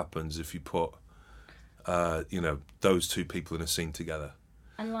see what happens if you put, those two people in a scene together.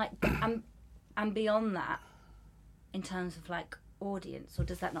 And like, and beyond that, in terms of like audience, or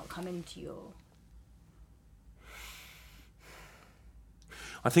does that not come into your?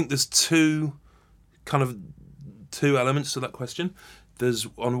 I think there's two elements to that question. There's,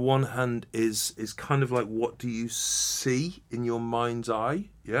 on one hand, is kind of like, what do you see in your mind's eye?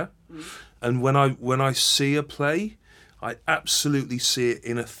 Yeah. And when I see a play, I absolutely see it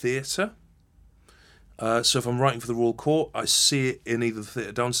in a theatre. So if I'm writing for the Royal Court, I see it in either the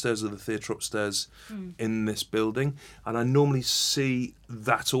theatre downstairs or the theatre upstairs in this building, and I normally see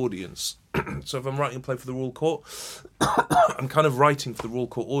that audience So if I'm writing a play for the Royal Court, I'm kind of writing for the Royal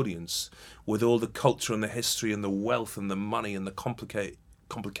Court audience with all the culture and the history and the wealth and the money and the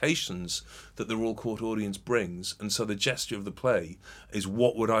complications that the Royal Court audience brings. And so the gesture of the play is,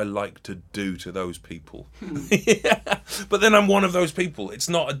 what would I like to do to those people? Yeah. But then I'm one of those people. It's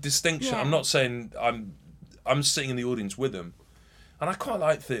not a distinction. Yeah. I'm not saying I'm sitting in the audience with them. And I quite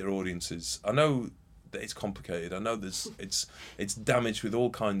like theatre audiences. I know that it's complicated. I know it's damaged with all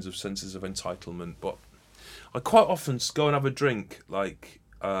kinds of senses of entitlement, but I quite often go and have a drink. Like,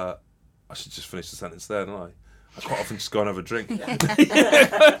 I should just finish the sentence there, don't I? I quite often just go and have a drink.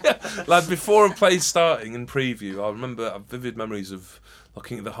 Like before a play's starting in preview, I remember vivid memories of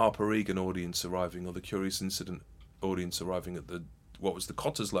looking at the Harper Regan audience arriving, or the Curious Incident audience arriving at the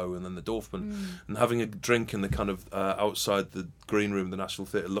Cottesloe and then the Dorfman, and having a drink in the kind of outside the green room of the National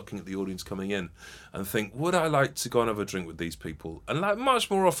Theatre, looking at the audience coming in, and think, would I like to go and have a drink with these people? And like much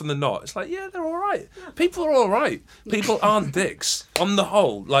more often than not, it's like, yeah, they're all right. People are all right. People aren't dicks on the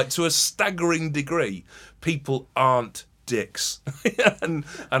whole. Like to a staggering degree, people aren't dicks. and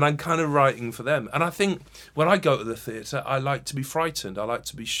I'm kind of writing for them. And I think when I go to the theatre, I like to be frightened. I like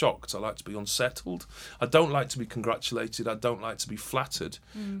to be shocked. I like to be unsettled. I don't like to be congratulated. I don't like to be flattered.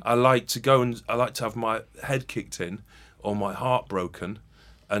 I like to go and I like to have my head kicked in or my heart broken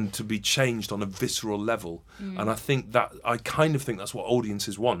and to be changed on a visceral level. And I kind of think that's what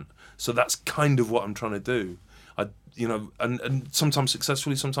audiences want. So that's kind of what I'm trying to do. And sometimes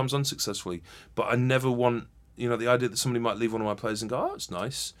successfully, sometimes unsuccessfully. But I never want, the idea that somebody might leave one of my plays and go, oh, it's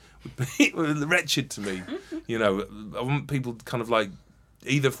nice, would be wretched to me. I want people kind of like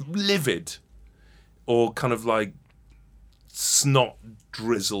either livid or kind of like snot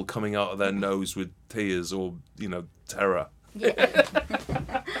drizzle coming out of their nose with tears or, terror. Yeah.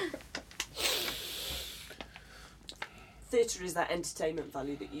 Theatre is that entertainment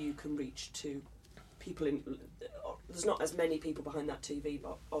value that you can reach to people in. There's not as many people behind that TV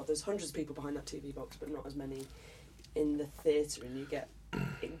box. Oh, there's hundreds of people behind that TV box, but not as many in the theatre, and you get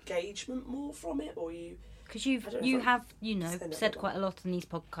engagement more from it, or you. Because you have said quite a lot in these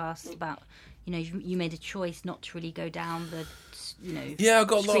podcasts about you made a choice not to really go down the I've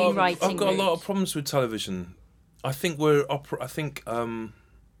got screenwriting a lot of problems with television. I think I'll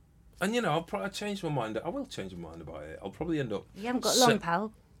change my mind. I will change my mind about it. I'll probably end up. You haven't got long,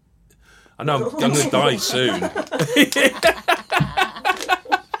 pal. I know I'm going to die soon.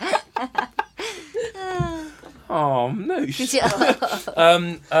 Oh, noosh.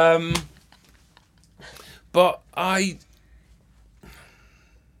 But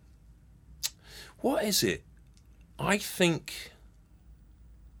what is it? I think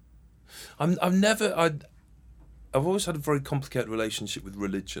I've always had a very complicated relationship with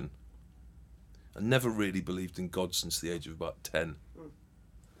religion. I never really believed in God since the age of about 10.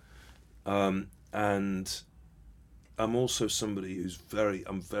 And I'm also somebody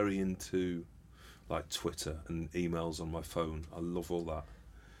I'm very into like Twitter and emails on my phone. I love all that.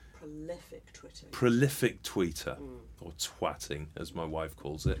 Prolific tweeter, or twatting, as my wife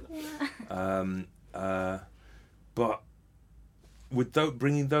calls it. But with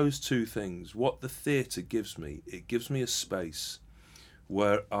bringing those two things, what the theatre gives me, it gives me a space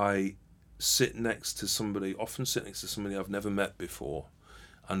where I sit next to somebody, often sit next to somebody I've never met before,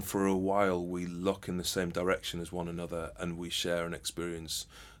 and for a while we look in the same direction as one another and we share an experience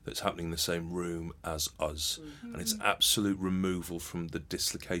that's happening in the same room as us. And it's absolute removal from the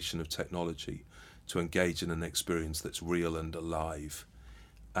dislocation of technology to engage in an experience that's real and alive.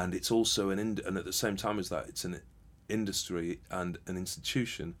 And it's also and at the same time as that, it's an industry and an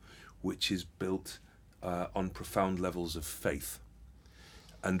institution which is built on profound levels of faith.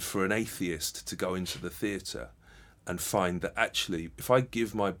 And for an atheist to go into the theatre and find that actually, if I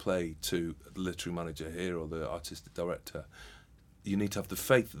give my play to the literary manager here or the artistic director, you need to have the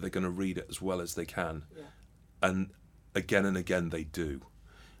faith that they're going to read it as well as they can. Yeah. And again they do.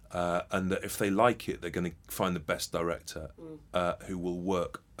 And that if they like it, they're going to find the best director who will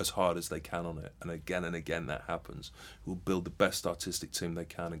work as hard as they can on it. And again that happens. Who will build the best artistic team they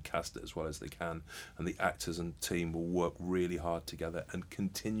can and cast it as well as they can. And the actors and team will work really hard together. And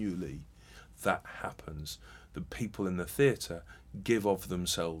continually that happens. The people in the theatre give of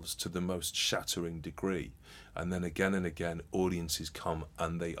themselves to the most shattering degree. And then again and again, audiences come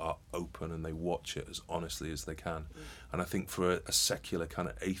and they are open and they watch it as honestly as they can. And I think for a secular kind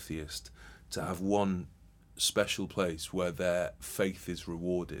of atheist to have one special place where their faith is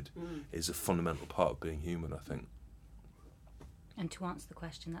rewarded is a fundamental part of being human, I think. And to answer the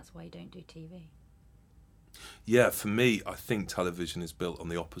question, that's why you don't do TV. Yeah, for me, I think television is built on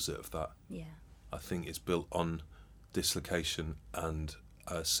the opposite of that. Yeah. I think it's built on dislocation and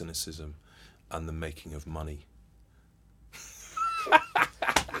cynicism and the making of money.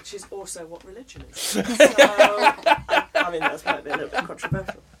 Which is also what religion is. So, I mean, that might be a little bit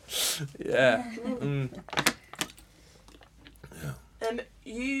controversial. Yeah.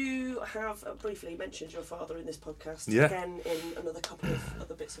 You have briefly mentioned your father in this podcast, again in another couple of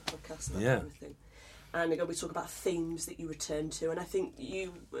other bits of podcasts and that kind of thing. And again, we talk about themes that you return to, and I think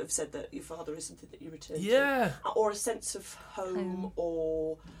you have said that your father is something that you return to. Or a sense of home.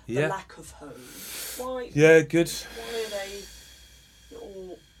 Or the lack of home. Why? Yeah, good. Why are they,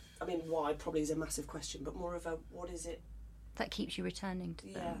 or, I mean, why probably is a massive question, but more of a, what is it? That keeps you returning to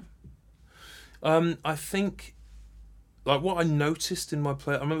them. I think, like, what I noticed in my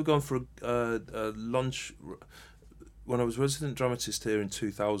play, I remember going for a lunch. When I was resident dramatist here in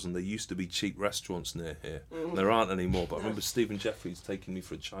 2000, there used to be cheap restaurants near here. There aren't anymore, but I remember Stephen Jeffries taking me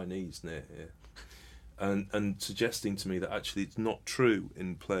for a Chinese near here and suggesting to me that actually it's not true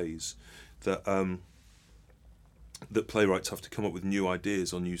in plays that that playwrights have to come up with new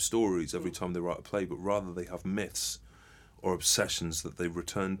ideas or new stories every time they write a play, but rather they have myths or obsessions that they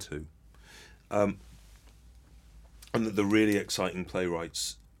return to. And that the really exciting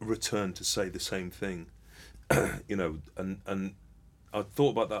playwrights return to say the same thing. You know, and I thought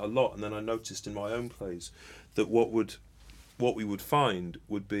about that a lot, and then I noticed in my own plays that what we would find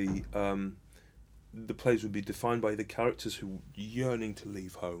would be the plays would be defined by the characters who yearning to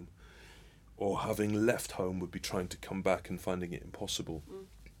leave home, or having left home would be trying to come back and finding it impossible.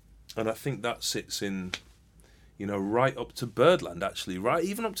 And I think that sits in, you know, right up to Birdland, actually, right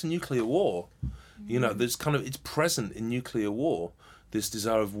even up to Nuclear War. You know, there's kind of, it's present in Nuclear War, this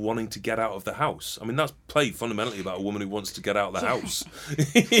desire of wanting to get out of the house. I mean, that's play fundamentally about a woman who wants to get out of the house.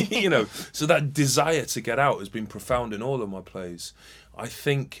 You know, so that desire to get out has been profound in all of my plays. I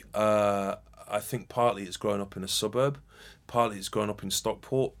think partly it's grown up in a suburb, partly it's grown up in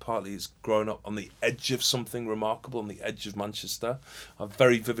Stockport, partly it's grown up on the edge of something remarkable, on the edge of Manchester. I have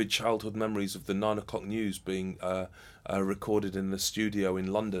very vivid childhood memories of the 9 o'clock news being recorded in the studio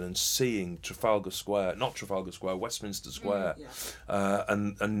in London and seeing Westminster Square,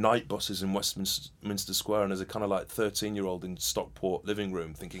 and night buses in Westminster Square, and as a kind of like 13-year-old in Stockport living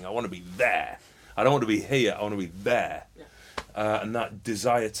room thinking, I want to be there. I don't want to be here, I want to be there. And that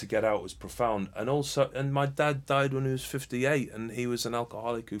desire to get out was profound. And my dad died when he was 58, and he was an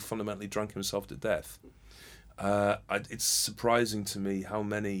alcoholic who fundamentally drank himself to death. It's surprising to me how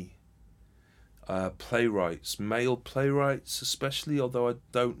many playwrights, male playwrights especially, although I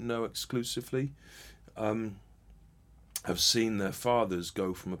don't know exclusively, have seen their fathers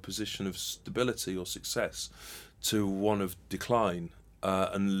go from a position of stability or success to one of decline,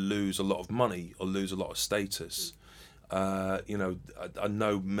 and lose a lot of money or lose a lot of status. You know, I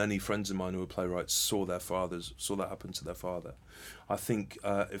know many friends of mine who are playwrights saw that happen to their father. I think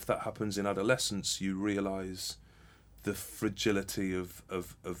if that happens in adolescence, you realise the fragility of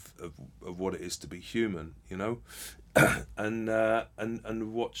what it is to be human, you know,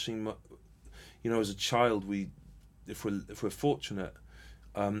 and watching, you know, as a child, if we're fortunate,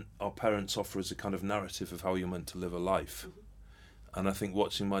 our parents offer us a kind of narrative of how you're meant to live a life, and I think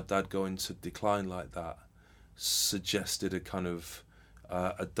watching my dad go into decline like that suggested a kind of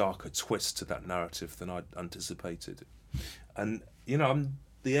a darker twist to that narrative than I'd anticipated. And you know, I'm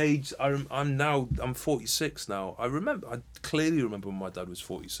 46 now. I clearly remember when my dad was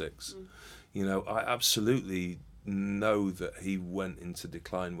 46. You know, I absolutely know that he went into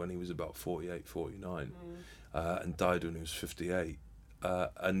decline when he was about 48, 49, and died when he was 58.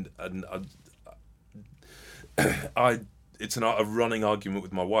 It's a running argument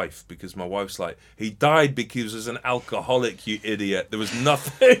with my wife, because my wife's like, he died because he was an alcoholic, you idiot. There was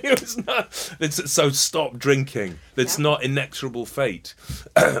nothing. So stop drinking. It's not inexorable fate.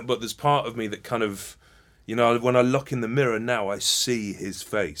 But there's part of me that kind of, you know, when I look in the mirror now, I see his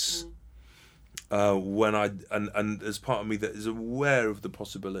face. And there's part of me that is aware of the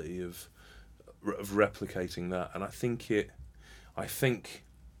possibility of replicating that. And I think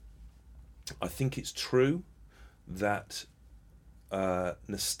it's true that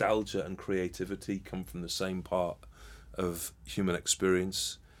nostalgia and creativity come from the same part of human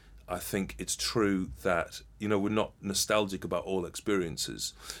experience. I think it's true that, you know, we're not nostalgic about all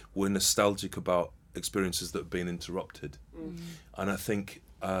experiences. We're nostalgic about experiences that have been interrupted. And I think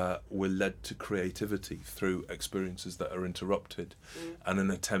we're led to creativity through experiences that are interrupted and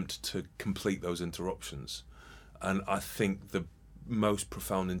an attempt to complete those interruptions. And I think the most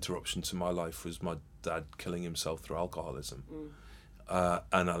profound interruption to my life was my dad killing himself through alcoholism.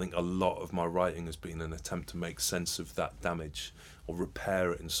 And I think a lot of my writing has been an attempt to make sense of that damage or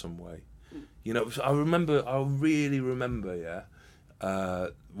repair it in some way. You know, I really remember,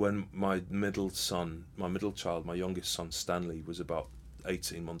 when my middle child, my youngest son Stanley, was about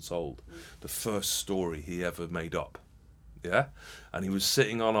 18 months old, the first story he ever made up. Yeah, and he was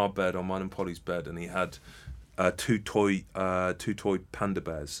sitting on our bed, on mine and Polly's bed, and he had two toy panda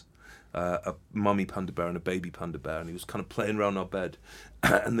bears, a mummy panda bear and a baby panda bear, and he was kind of playing around our bed.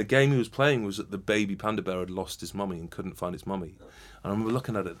 And the game he was playing was that the baby panda bear had lost his mummy and couldn't find his mummy. And I remember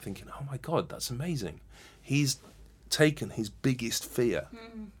looking at it thinking, oh my God, that's amazing. He's taken his biggest fear,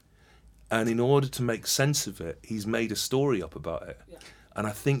 and in order to make sense of it, he's made a story up about it. Yeah. And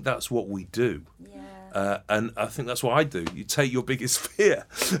I think that's what we do. Yeah. And I think that's what I do. You take your biggest fear,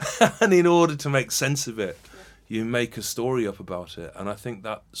 and in order to make sense of it, you make a story up about it. And I think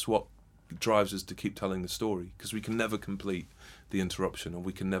that's what drives us to keep telling the story, because we can never complete the interruption, and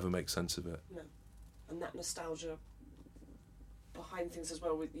we can never make sense of it. No. And that nostalgia behind things as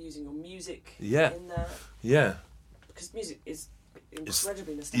well, with using your music in there. Yeah. Because music is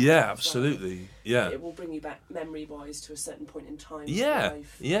incredibly nostalgic. Yeah, absolutely. Well. Yeah. It will bring you back memory-wise to a certain point in time. Yeah. In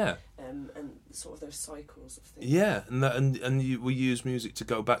life, yeah. And sort of those cycles of things. Yeah, we use music to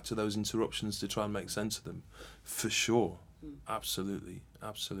go back to those interruptions to try and make sense of them, for sure. Absolutely.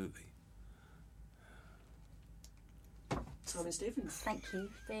 Simon Stevens, thank you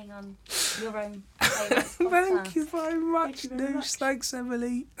for being on your own podcast. Thank you very much, Noosh. Thanks,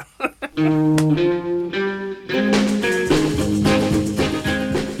 Emily.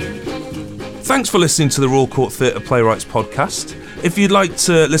 Thanks for listening to the Royal Court Theatre Playwrights podcast. If you'd like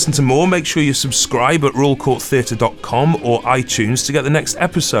to listen to more, make sure you subscribe at royalcourttheatre.com or iTunes to get the next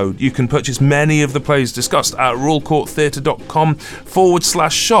episode. You can purchase many of the plays discussed at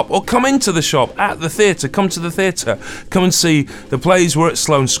royalcourttheatre.com/shop, or come into the shop at the theatre. Come to the theatre. Come and see the plays. We're at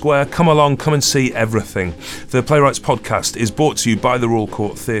Sloane Square. Come along, come and see everything. The Playwrights podcast is brought to you by the Royal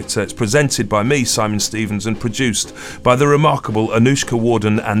Court Theatre. It's presented by me, Simon Stevens, and produced by the remarkable Anushka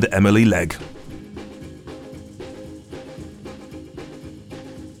Warden and Emily Legg.